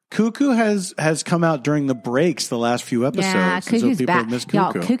 Cuckoo has come out during the breaks the last few episodes. Yeah, Cuckoo's so back. Cuckoo.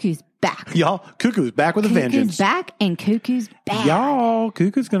 Y'all, Cuckoo's back. Y'all, Cuckoo's back with a vengeance. Cuckoo's back and Cuckoo's back. Y'all,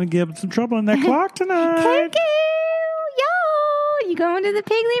 Cuckoo's going to give some trouble in that clock tonight. Cuckoo! Y'all, you going to the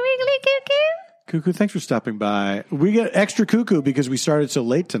Piggly Wiggly Cuckoo? Cuckoo, thanks for stopping by. We got extra Cuckoo because we started so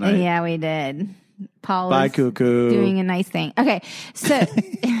late tonight. Yeah, we did. Paul Bye, was Cuckoo. doing a nice thing. Okay, so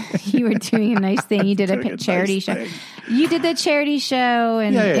you were doing a nice thing. You did a charity show. Thing. You did the charity show,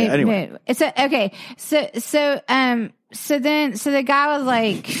 and anyway. So okay, so then the guy was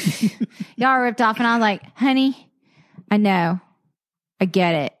like, "Y'all are ripped off," and I was like, "Honey, I know, I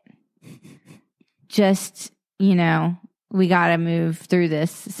get it. Just you know, we got to move through this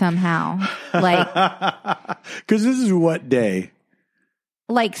somehow, like because this is what day."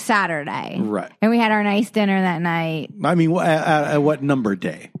 Like Saturday. Right. And we had our nice dinner that night. I mean, at what number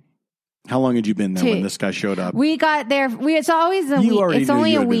day? How long had you been there when this guy showed up? We got there. It's always a week. It's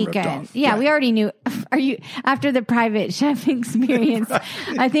only a weekend. Yeah, we already knew. Are you after the private chef experience?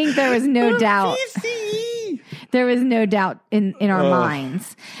 I think there was no doubt. There was no doubt in our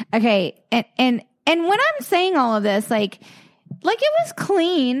minds. Okay. And when I'm saying all of this, like it was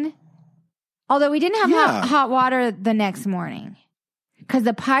clean. Although we didn't have hot water the next morning. Because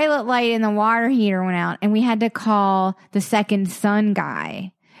the pilot light and the water heater went out, and we had to call the Second Son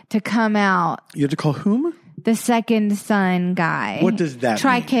guy to come out. You had to call whom? The Second Son guy. What does that mean?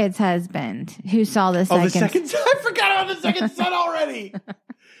 Tri-Kid's husband, who saw the second. Oh, the Second Son. I forgot about the Second Son already.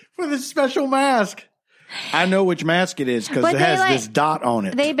 For the special mask. I know which mask it is because it has this dot on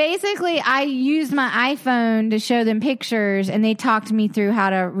it. They basically, I used my iPhone to show them pictures, and they talked me through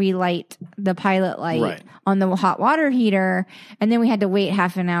how to relight the pilot light on the hot water heater, and then we had to wait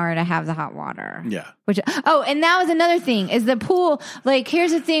half an hour to have the hot water. Yeah. And that was another thing, is the pool, like,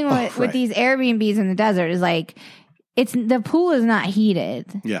 here's the thing with these Airbnbs in the desert, is like, the pool is not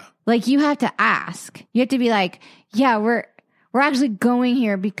heated. Yeah. Like, you have to ask. You have to be like, yeah, we're actually going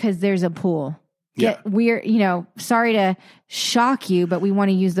here because there's a pool. Yeah. We're, sorry to shock you, but we want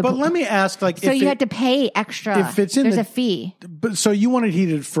to use the pool. But let me ask, like, so you have to pay extra. If it's in there's a fee. But so you want it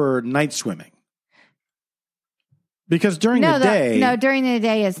heated for night swimming? Because during the day. No, during the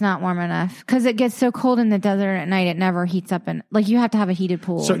day it's not warm enough because it gets so cold in the desert at night. It never heats up, and like you have to have a heated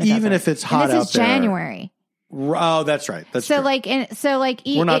pool. So even if it's hot out there, this is January. Oh, that's right. That's so true.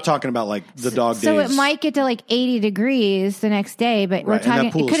 We're not talking about like the dog days. So it might get to like 80 degrees the next day, but we're talking.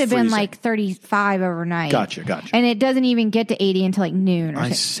 It could have been like 35 overnight. Gotcha. And it doesn't even get to 80 until like noon.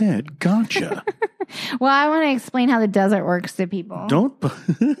 I said, gotcha. Well, I want to explain how the desert works to people. Don't.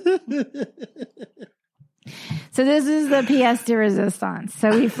 So this is the pièce de resistance.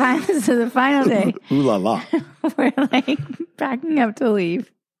 So we find this is the final day. Ooh la la. We're like packing up to leave.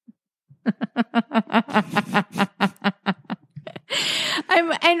 I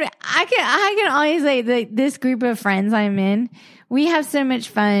can always say that this group of friends I'm in, we have so much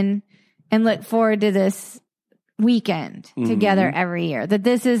fun and look forward to this weekend together every year. That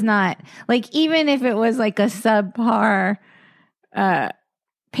this is not like, even if it was like a subpar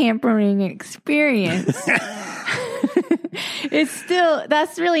pampering experience, it's still,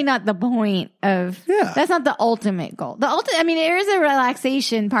 that's really not the point of, that's not the ultimate goal. I mean, there is a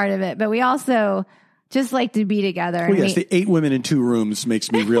relaxation part of it, but we also just like to be together. Well, yes, the 8 women in 2 rooms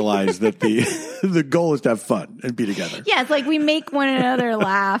makes me realize that the goal is to have fun and be together. Yeah, it's like we make one another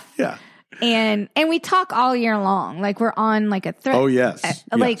laugh. Yeah. And we talk all year long. Like we're on like a thread. Oh yes.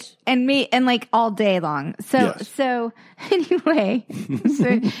 And like all day long. So anyway,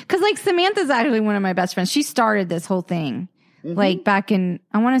 because like Samantha's actually one of my best friends. She started this whole thing. like back in,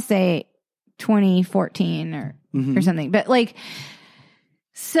 I want to say 2014 or something. But like,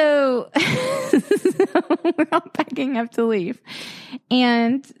 so we're all packing up to leave.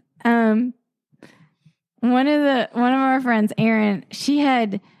 And one of our friends, Erin,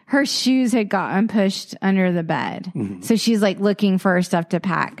 her shoes had gotten pushed under the bed. So she's like looking for her stuff to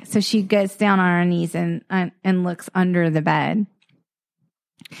pack. So she gets down on her knees and looks under the bed.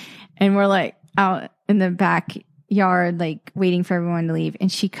 And we're like out in the backyard, like waiting for everyone to leave.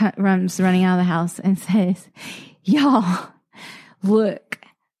 And she comes running out of the house and says, y'all, look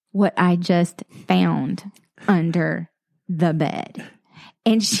what I just found under the bed.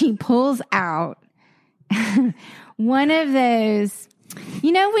 And she pulls out one of those,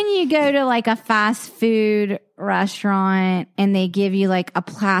 you know, when you go to like a fast food restaurant and they give you like a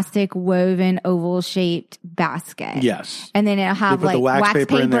plastic woven oval shaped basket. Yes. And then it'll have like wax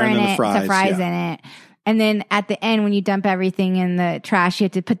paper in it, the fries in it. And then at the end, when you dump everything in the trash, you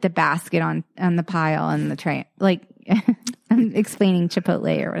have to put the basket on the pile and the tray. Like, I'm explaining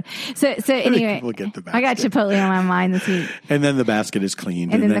Chipotle or whatever. So anyway, I got Chipotle on my mind this week. And then the basket is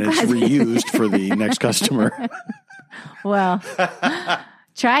cleaned and then it's reused for the next customer. Well,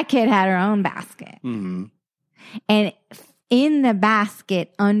 Tri-Kid had her own basket. Mm-hmm. And in the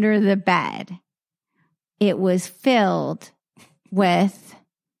basket under the bed, it was filled with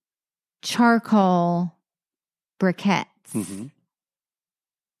charcoal briquettes. Mm-hmm.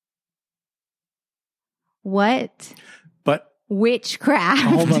 What? But witchcraft.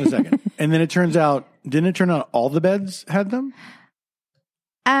 Hold on a second. And then didn't it turn out all the beds had them?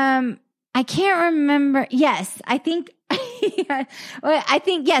 I can't remember. Yes, I think. Yeah. Well, I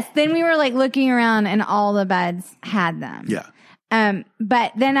think yes. Then we were like looking around, and all the beds had them. Yeah.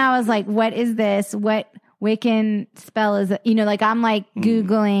 But then I was like, "What is this? What Wiccan spell is it?" You know, like I'm like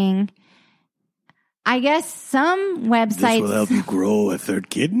Googling. I guess some websites This will help you grow a third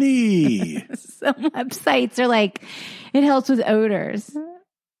kidney. Some websites are like, it helps with odors.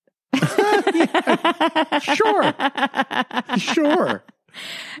 Sure.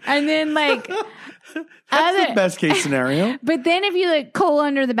 And then like that's the best case scenario. But then if you like coal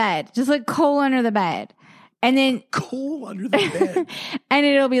under the bed, just like coal under the bed. And then coal under the bed. And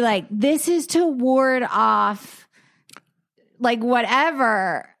it'll be like, this is to ward off like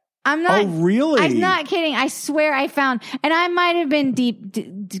whatever. I'm not. Oh, really? I'm not kidding. I swear I found, and I might have been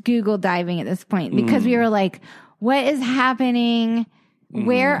deep Google diving at this point because we were like, what is happening?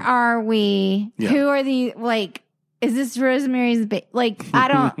 Where are we? Yeah. Who are the, like, is this Rosemary's like, I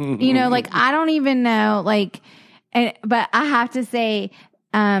don't, you know, like, I don't even know. Like, but I have to say,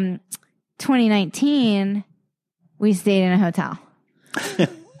 2019, we stayed in a hotel.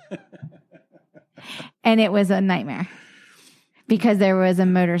 And it was a nightmare. Because there was a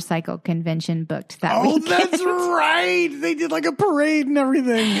motorcycle convention booked that weekend. Oh, that's right. They did like a parade and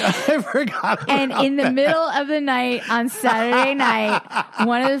everything. I forgot. And in the middle of the night on Saturday night,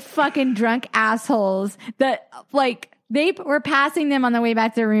 one of those fucking drunk assholes that like they were passing them on the way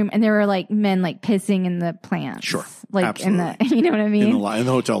back to their room, and there were like men like pissing in the plants. Sure. Like absolutely. in the, you know what I mean? In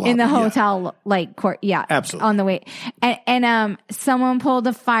the hotel lobby. In the hotel like court. Yeah. Absolutely. On the way. And someone pulled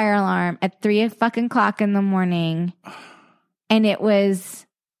a fire alarm at 3:00 in the morning. And it was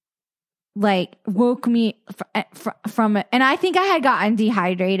like woke me from it. And I think I had gotten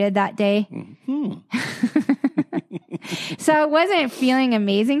dehydrated that day. Mm-hmm. So I wasn't feeling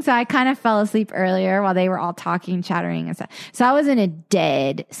amazing. So I kind of fell asleep earlier while they were all talking, chattering and stuff. So I was in a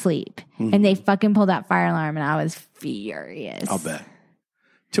dead sleep. Mm-hmm. And they fucking pulled that fire alarm and I was furious. I'll bet.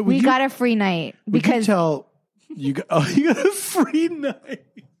 So we got a free night because you got a free night.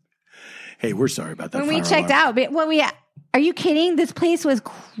 Hey, we're sorry about that. When we checked out, are you kidding? This place was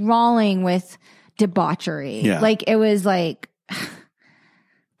crawling with debauchery. Yeah. Like it was like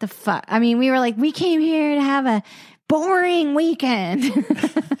the fuck. I mean, we were like, we came here to have a boring weekend.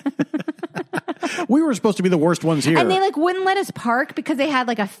 We were supposed to be the worst ones here. And they like wouldn't let us park because they had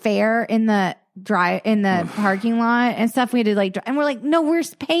like a fair in the parking lot and stuff. We had to like, and we're like, no, we're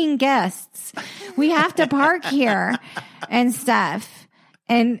paying guests. We have to park here and stuff.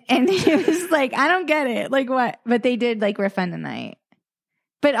 And it was like, I don't get it. Like what? But they did like refund the night.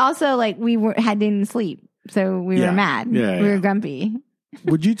 But also like we didn't sleep. So we were mad. Yeah, we were grumpy.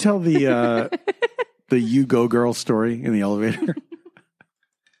 Would you tell the You Go Girl story in the elevator?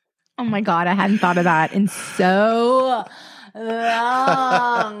 Oh my God. I hadn't thought of that in so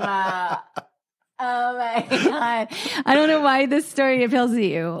long. Oh my God. I don't know why this story appeals to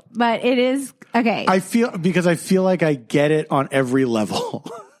you, but it is okay. I feel like I get it on every level.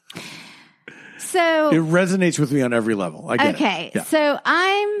 So it resonates with me on every level. I get it. Okay. Yeah. So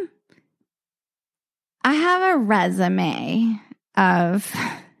I'm I have a resume of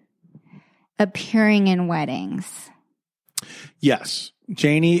appearing in weddings. Yes.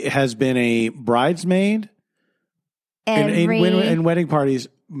 Janie has been a bridesmaid in wedding parties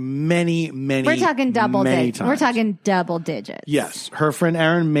many We're talking double digits. We're talking double digits. Yes. Her friend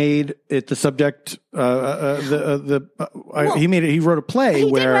Aaron made it the subject. He wrote a play.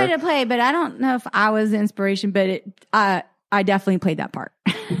 He did write a play, but I don't know if I was the inspiration, but I definitely played that part.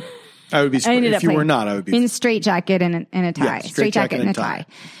 I would be if you were not. I would be in straight jacket and a tie. Yeah, straight jacket and a tie.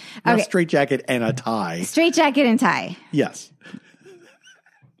 Okay. Not straight jacket and a tie. Straight jacket and tie. Yes.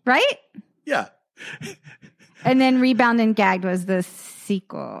 Right? Yeah. And then Rebound and Gagged was the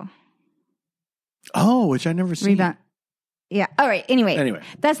sequel. Oh, which I never seen. Rebound. Yeah. All right. Anyway,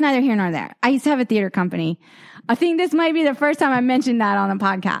 that's neither here nor there. I used to have a theater company. I think this might be the first time I mentioned that on the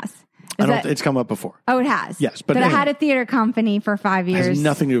podcast. It's come up before. Oh, it has. Yes, but I had a theater company for 5 years. It has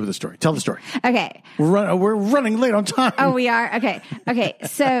nothing to do with the story. Tell the story. Okay. We're running late on time. Oh, we are? Okay.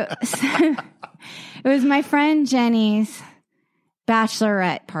 So it was my friend Jenny's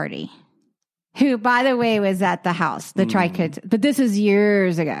bachelorette party, who, by the way, was at the house, the Tri-Kids. But this was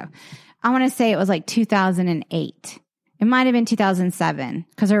years ago. I want to say it was like 2008. It might have been 2007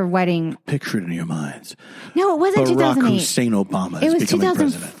 because her wedding. Picture it in your minds. No, it wasn't Barack 2008. Hussein Obama is becoming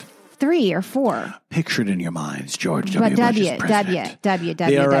president. 2003 or 4. Picture it in your minds. George W. Bush is president.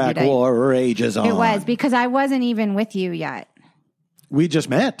 The Iraq War rages on. It was because I wasn't even with you yet. We just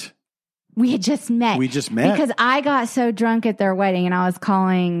met. We had just met. Because I got so drunk at their wedding and I was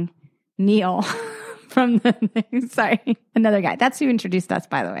calling Neil from another guy. That's who introduced us,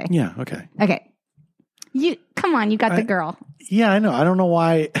 by the way. Yeah, okay. Okay. Come on, you got the girl. Yeah, I know. I don't know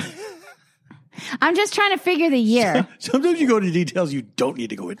why. I'm just trying to figure the year. Sometimes you go into details you don't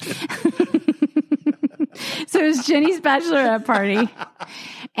need to go into. So it was Jenny's bachelorette party.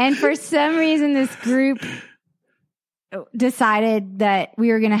 And for some reason, this group decided that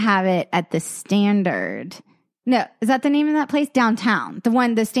we were going to have it at the Standard. No, is that the name of that place? Downtown.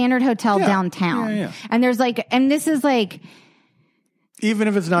 The Standard Hotel downtown. Yeah. And there's and this is even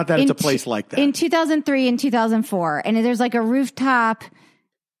if it's not that, it's a place like that. In 2003 and 2004. And there's a rooftop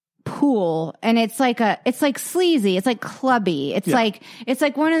pool, and it's sleazy. It's clubby. It's it's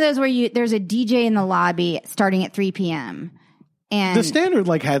one of those where there's a DJ in the lobby starting at 3 p.m. And the Standard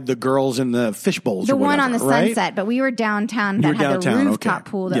had the girls in the fish bowls. The or whatever, one on the right? Sunset, but we were downtown that had the rooftop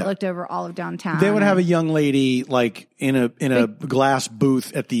pool that looked over all of downtown. They would have a young lady in a glass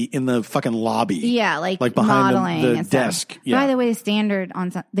booth in the fucking lobby. Yeah, behind modeling the desk. Yeah. By the way, the Standard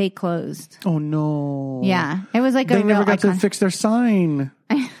they closed. Oh no. Yeah, it was they never got to fix their sign.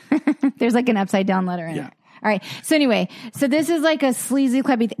 There's an upside down letter in it. All right. So anyway, this is a sleazy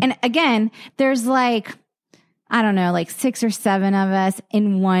clubby and again, there's I don't know, 6 or 7 of us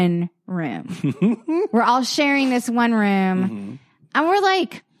in one room. We're all sharing this one room. And we're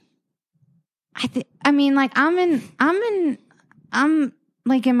I'm in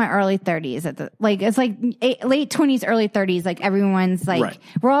my early 30s it's late 20s, early 30s. Everyone's right.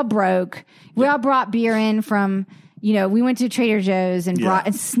 We're all broke. We all brought beer in from, we went to Trader Joe's and brought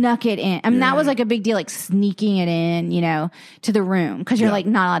and snuck it in. I mean, that was a big deal, sneaking it in, to the room because you're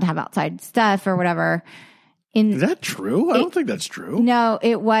not allowed to have outside stuff or whatever. Is that true? I don't think that's true. No,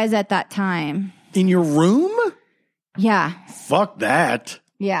 it was at that time. In your room? Yeah. Fuck that.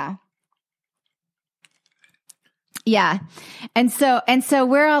 Yeah. Yeah. And so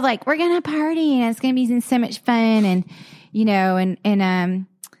we're all we're going to party and it's going to be so much fun. And,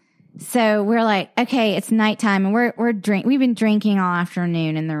 so we're okay, it's nighttime and we've been drinking all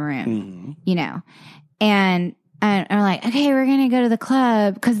afternoon in the room, and we're okay, we're going to go to the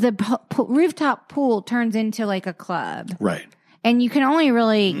club because the rooftop pool turns into a club. Right. And you can only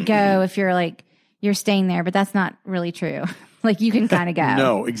really go if you're you're staying there, but that's not really true. You can kind of go.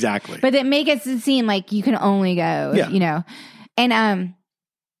 No, exactly. But it makes it seem you can only go, And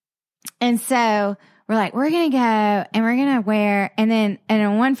so we're we're going to go and we're going to wear,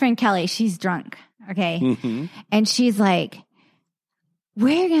 and one friend, Kelly, she's drunk. Okay. Mm-hmm. And she's we're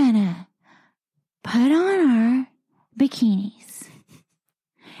going to put on our bikinis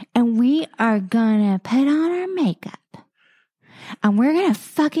and we are going to put on our makeup and we're going to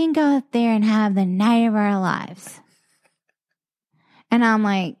fucking go up there and have the night of our lives. And I'm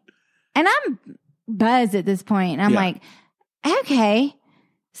and I'm buzzed at this point. And I'm okay.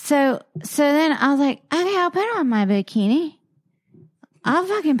 So then I was okay, I'll put on my bikini. I'll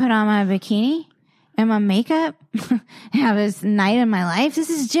fucking put on my bikini and my makeup. Have this night of my life. This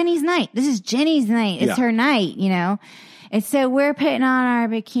is Jenny's night. It's her night, And so we're putting on our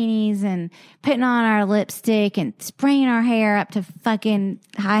bikinis and putting on our lipstick and spraying our hair up to fucking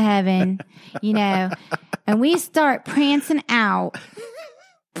high heaven, you know, and we start prancing out,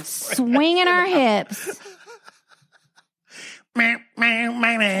 swinging our hips.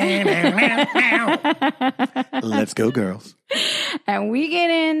 Let's go, girls. And we get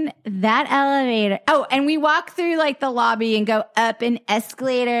in that elevator. Oh, and we walk through like the lobby and go up an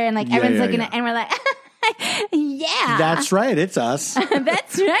escalator and like everyone's looking at, and we're like, yeah. That's right. It's us.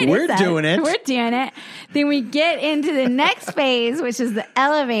 That's right. We're doing it. We're doing it. Then we get into the next phase, which is the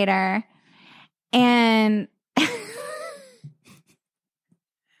elevator. And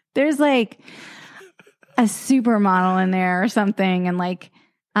there's like a supermodel in there or something. And like,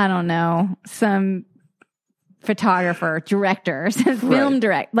 I don't know, some photographer, director, film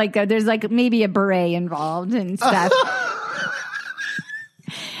direct. Like there's like maybe a beret involved and stuff.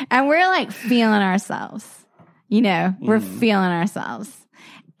 And we're like feeling ourselves, you know, we're feeling ourselves.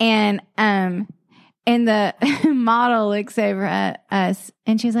 And the model looks over at us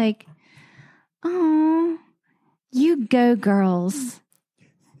and she's like, oh, you go girls.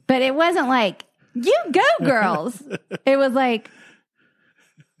 But it wasn't like, you go girls. It was like,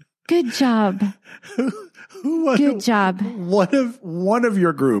 good job. Good job. One of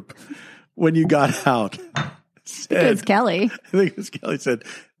your group, when you got out, said, it was Kelly. I think it was Kelly said,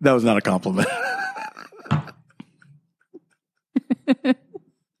 that was not a compliment.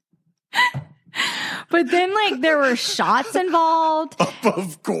 But then, like, there were shots involved.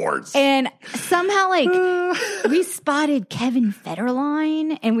 Of course. And somehow, like, we spotted Kevin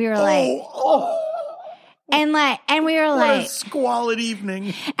Federline, and we were like, and we were what like, a squalid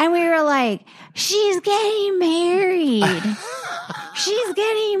evening. And we were like, she's getting married. She's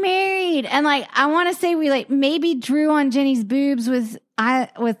getting married. And like, I want to say we like maybe drew on Jenny's boobs with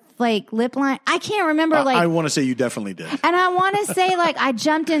like lip line. I can't remember. Like, I want to say you definitely did. And I want to say like, I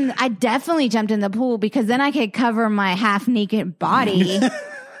definitely jumped in the pool because then I could cover my half naked body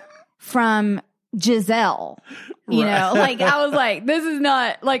from Giselle. You know, like I was like, this is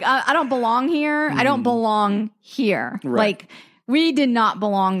not like, I don't belong here. I don't belong here. Right. Like we did not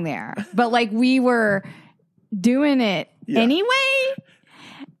belong there, but like we were doing it anyway.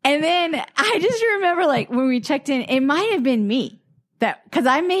 And then I just remember like when we checked in, it might have been me because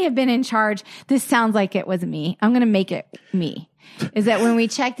I may have been in charge. This sounds like it was me. I'm going to make it me. Is that when we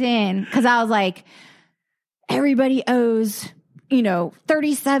checked in, because I was like, everybody owes, you know,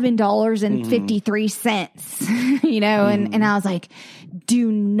 $37.53, you know, and I was like, do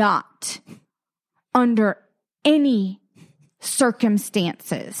not under any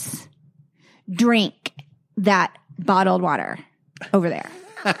circumstances drink that bottled water over there.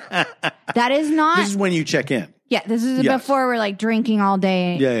 That is not. This is when you check in. Yeah, this is before we're like drinking all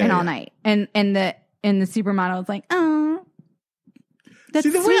day and all night. And the supermodel was like, oh, that's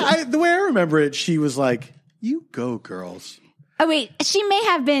See, sweet. the way I remember it, she was like, you go girls. Oh wait, she may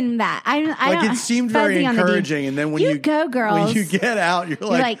have been that. I like don't, it seemed very encouraging, and then when you go, girls, when you get out, you're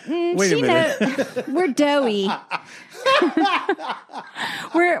like wait a minute, we're doughy.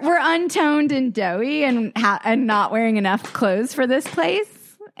 we're untoned and doughy, and not wearing enough clothes for this place,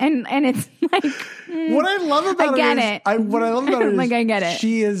 and it's like what I love about what I love about it is like I get it.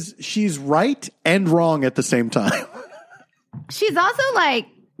 She's right and wrong at the same time. She's also like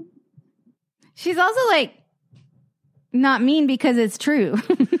not mean because it's true.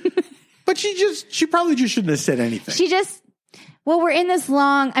 But she probably just shouldn't have said anything. We're in this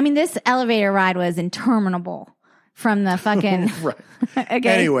this elevator ride was interminable from the fucking. Right. Okay.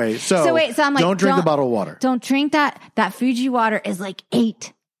 Anyway, so I'm like, don't drink the bottled water. Don't drink that. That Fuji water is like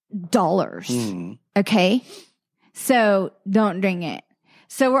 $8. Okay. So don't drink it.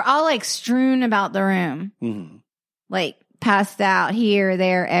 So we're all like strewn about the room, like passed out here,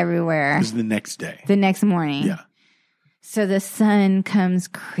 there, everywhere. This is the next day. The next morning. Yeah. So the sun comes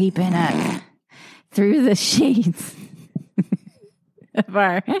creeping up through the shades of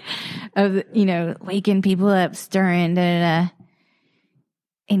waking people up, stirring, and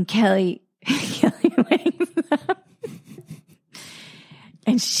Kelly wakes up,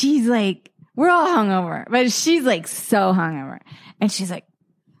 and she's like, we're all hungover, but she's like so hungover, and she's like,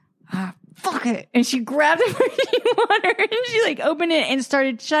 fuck it. And she grabbed a virgin water and she like opened it and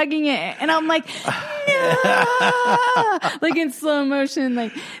started chugging it. And I'm like, no, like in slow motion,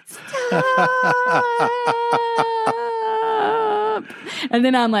 like, stop. And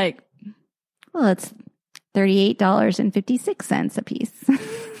then I'm like, well, it's $38.56 a piece.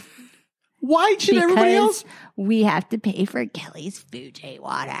 Why should everybody else? We have to pay for Kelly's Fuji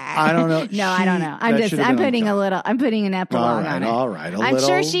water. I don't know. No, I don't know. I'm putting an epilogue on it. All right. I'm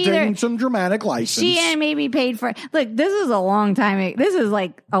sure she taking some dramatic license. She maybe paid for it. Look, this is a long time ago. This is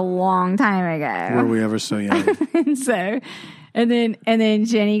like a long time ago. Were we ever so young? and then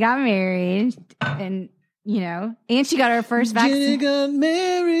Jenny got married, and and she got her first vaccine. Jenny got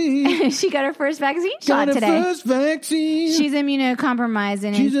married. She got her first vaccine shot today. First vaccine. She's immunocompromised.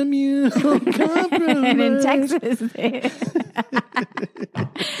 And she's immunocompromised. And in Texas.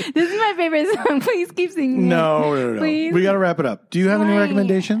 This is my favorite song. Please keep singing. No. Please. We got to wrap it up. Do you have any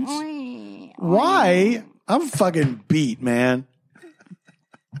recommendations? Why? I'm fucking beat, man.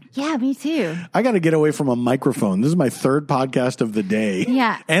 Yeah, me too. I got to get away from a microphone. This is my third podcast of the day.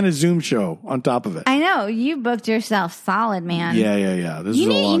 Yeah. And a Zoom show on top of it. I know. You booked yourself solid, man. Yeah. This is a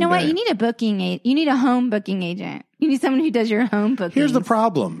long day. You know what? You need a you need a home booking agent. You need someone who does your home booking. Here's the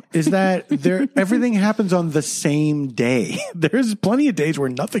problem is that everything happens on the same day. There's plenty of days where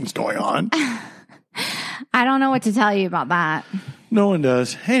nothing's going on. I don't know what to tell you about that. No one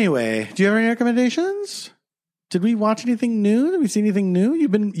does. Anyway, do you have any recommendations? Did we watch anything new? Did we see anything new?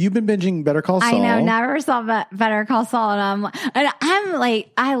 You've been binging Better Call Saul. I know, never saw Better Call Saul, and I'm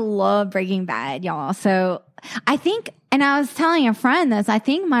like, I love Breaking Bad, y'all. So I think, and I was telling a friend this, I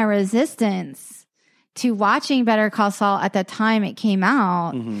think my resistance to watching Better Call Saul at the time it came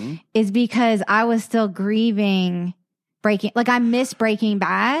out is because I was still grieving I missed Breaking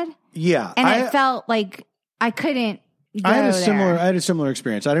Bad. Yeah, and it felt like I couldn't. I had a similar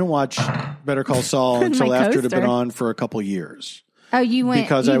experience. I didn't watch Better Call Saul until after it had been on for a couple years. Oh, you went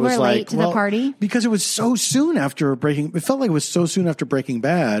because I was late to the party? Because it was so soon after it felt like it was so soon after Breaking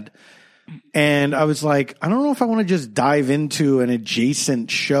Bad. And I was like, I don't know if I want to just dive into an adjacent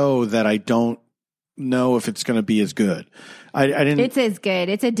show that I don't know if it's going to be as good. I didn't. It's as good.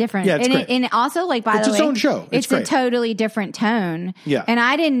 It's a different. Yeah, it's great. And also, by the way, it's its own show. It's a totally different tone. Yeah. And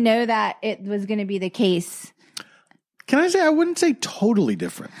I didn't know that it was going to be the case. Can I say I wouldn't say totally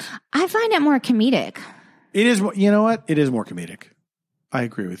different? I find it more comedic. It is. You know what? It is more comedic. I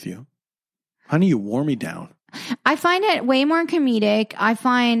agree with you, honey. You wore me down. I find it way more comedic. I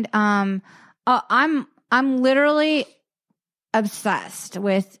find I'm literally obsessed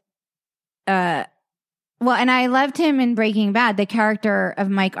with and I loved him in Breaking Bad, the character of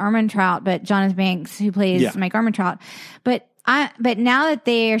Mike Ehrmantraut, but Jonathan Banks, who plays Mike Ehrmantraut. But now that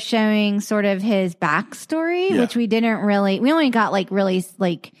they are showing sort of his backstory, which we only got really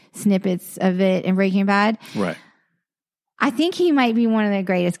snippets of it in Breaking Bad. Right. I think he might be one of the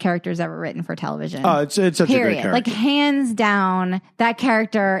greatest characters ever written for television. Oh, it's such a great character. Like, hands down, that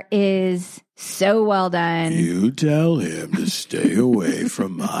character is so well done. You tell him to stay away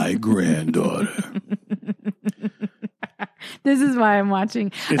from my granddaughter. This is why I'm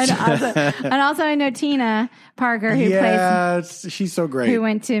watching. And also I know Tina Parker, who plays. She's so great. Who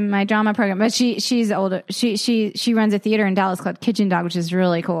went to my drama program, but she's older. She runs a theater in Dallas called Kitchen Dog, which is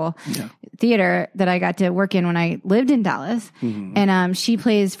really cool. Yeah. Theater that I got to work in when I lived in Dallas. Mm-hmm. And she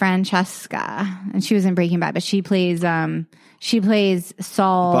plays Francesca, and she was in Breaking Bad, but she plays Saul,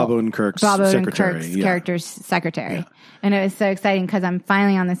 Bob Odenkirk's character's secretary. Yeah. And it was so exciting because I'm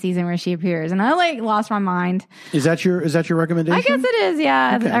finally on the season where she appears, and I lost my mind. Is that your recommendation? I guess it is.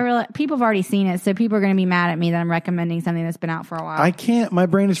 Yeah, okay. People have already seen it, so people are going to be mad at me that I'm recommending something that's been out for a while. I can't. My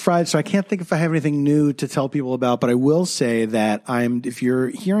brain is fried, so I can't think if I have anything new to tell people about. But I will say that if you're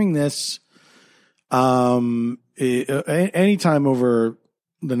hearing this, anytime over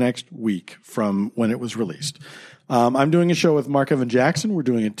the next week from when it was released, I'm doing a show with Mark Evan Jackson. We're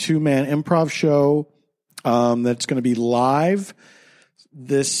doing a 2-man improv show. That's going to be live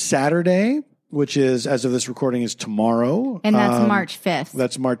this Saturday, which is, as of this recording, is tomorrow. And that's March 5th.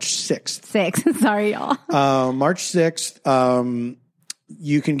 That's March 6th. 6th. Sorry, y'all. March 6th.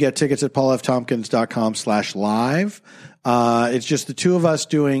 You can get tickets at paulftompkins.com/live. It's just the two of us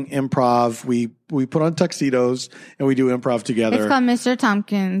doing improv. We put on tuxedos and we do improv together. It's called Mr.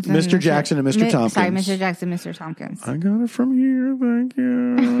 Tompkins. Mr. Jackson and Mr. Tompkins. Sorry, Mr. Jackson, Mr. Tompkins. I got it from here. Thank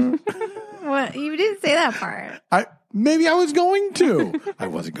you. What? You didn't say that part. Maybe I was going to. I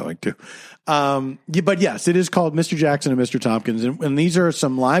wasn't going to. But yes, it is called Mr. Jackson and Mr. Tompkins. And these are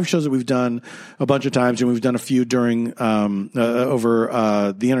some live shows that we've done a bunch of times, and we've done a few during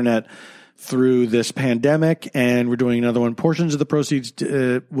over the internet through this pandemic, and we're doing another one. Portions of the proceeds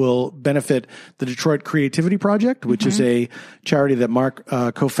will benefit the Detroit Creativity Project, which is a charity that Mark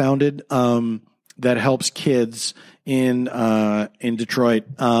co-founded that helps kids in Detroit.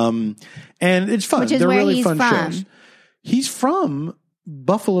 And it's fun. Which is They're where really he's fun from. shows. He's from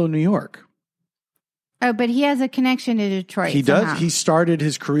Buffalo, New York. Oh, but he has a connection to Detroit. He somehow. does. He started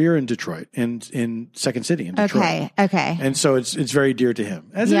his career in Detroit, in Second City in Detroit. Okay. And so it's very dear to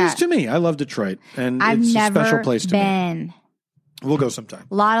him, as it is to me. I love Detroit, and I've it's never a special place to been. me. We'll go sometime.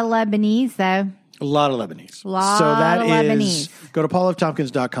 A lot of Lebanese, though. A lot of Lebanese. So that is, go to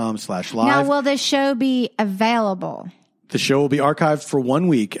paulftompkins.com/live. Now, will the show be available? The show will be archived for 1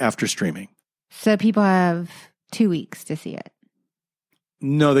 week after streaming. So people have 2 weeks to see it.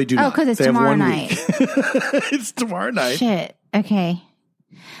 No, they do not. Oh, because it's they tomorrow have 1 night. week. It's tomorrow night. Shit. Okay.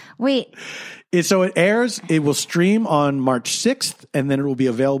 Wait. So it airs. It will stream on March 6th, and then it will be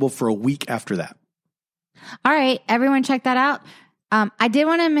available for a week after that. All right. Everyone check that out. I did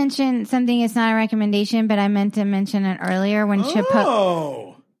want to mention something. It's not a recommendation, but I meant to mention it earlier when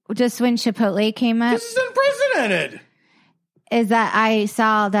Chipotle came up. This is unprecedented. Is that I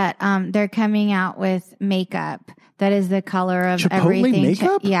saw that they're coming out with makeup that is the color of Chipotle everything.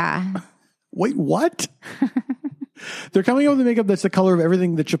 makeup? Yeah. Wait, what? They're coming out with the makeup that's the color of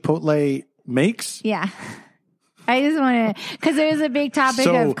everything that Chipotle makes? Yeah. I just want to, because there was a big topic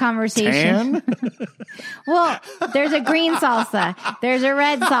of conversation. Well, there's a green salsa. There's a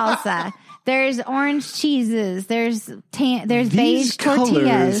red salsa. There's orange cheeses. There's beige tortillas. These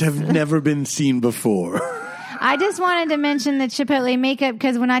colors have never been seen before. I just wanted to mention the Chipotle makeup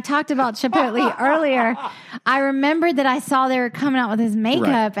because when I talked about Chipotle earlier, I remembered that I saw they were coming out with his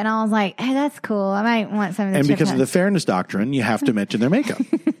makeup, and I was like, "Hey, that's cool. I might want some of the." And Chipotle. because of the fairness doctrine, you have to mention their makeup.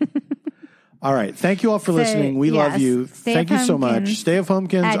 All right. Thank you all for listening. We love you. Thank you so much. Stay of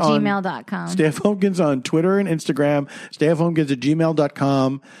Homekins at gmail.com. Stay of Homekins on Twitter and Instagram. Stay of Homekins at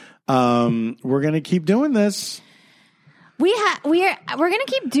gmail.com. We're going to keep doing this. We're going to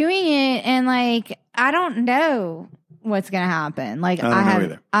keep doing it. And like, I don't know what's going to happen. Like,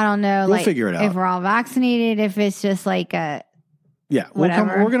 I don't know. We'll like, figure it out. If we're all vaccinated, if it's just like we're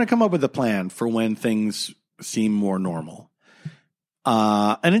going to come up with a plan for when things seem more normal.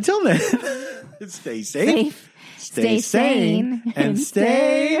 And until then, stay safe, stay sane, and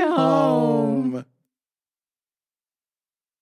stay home.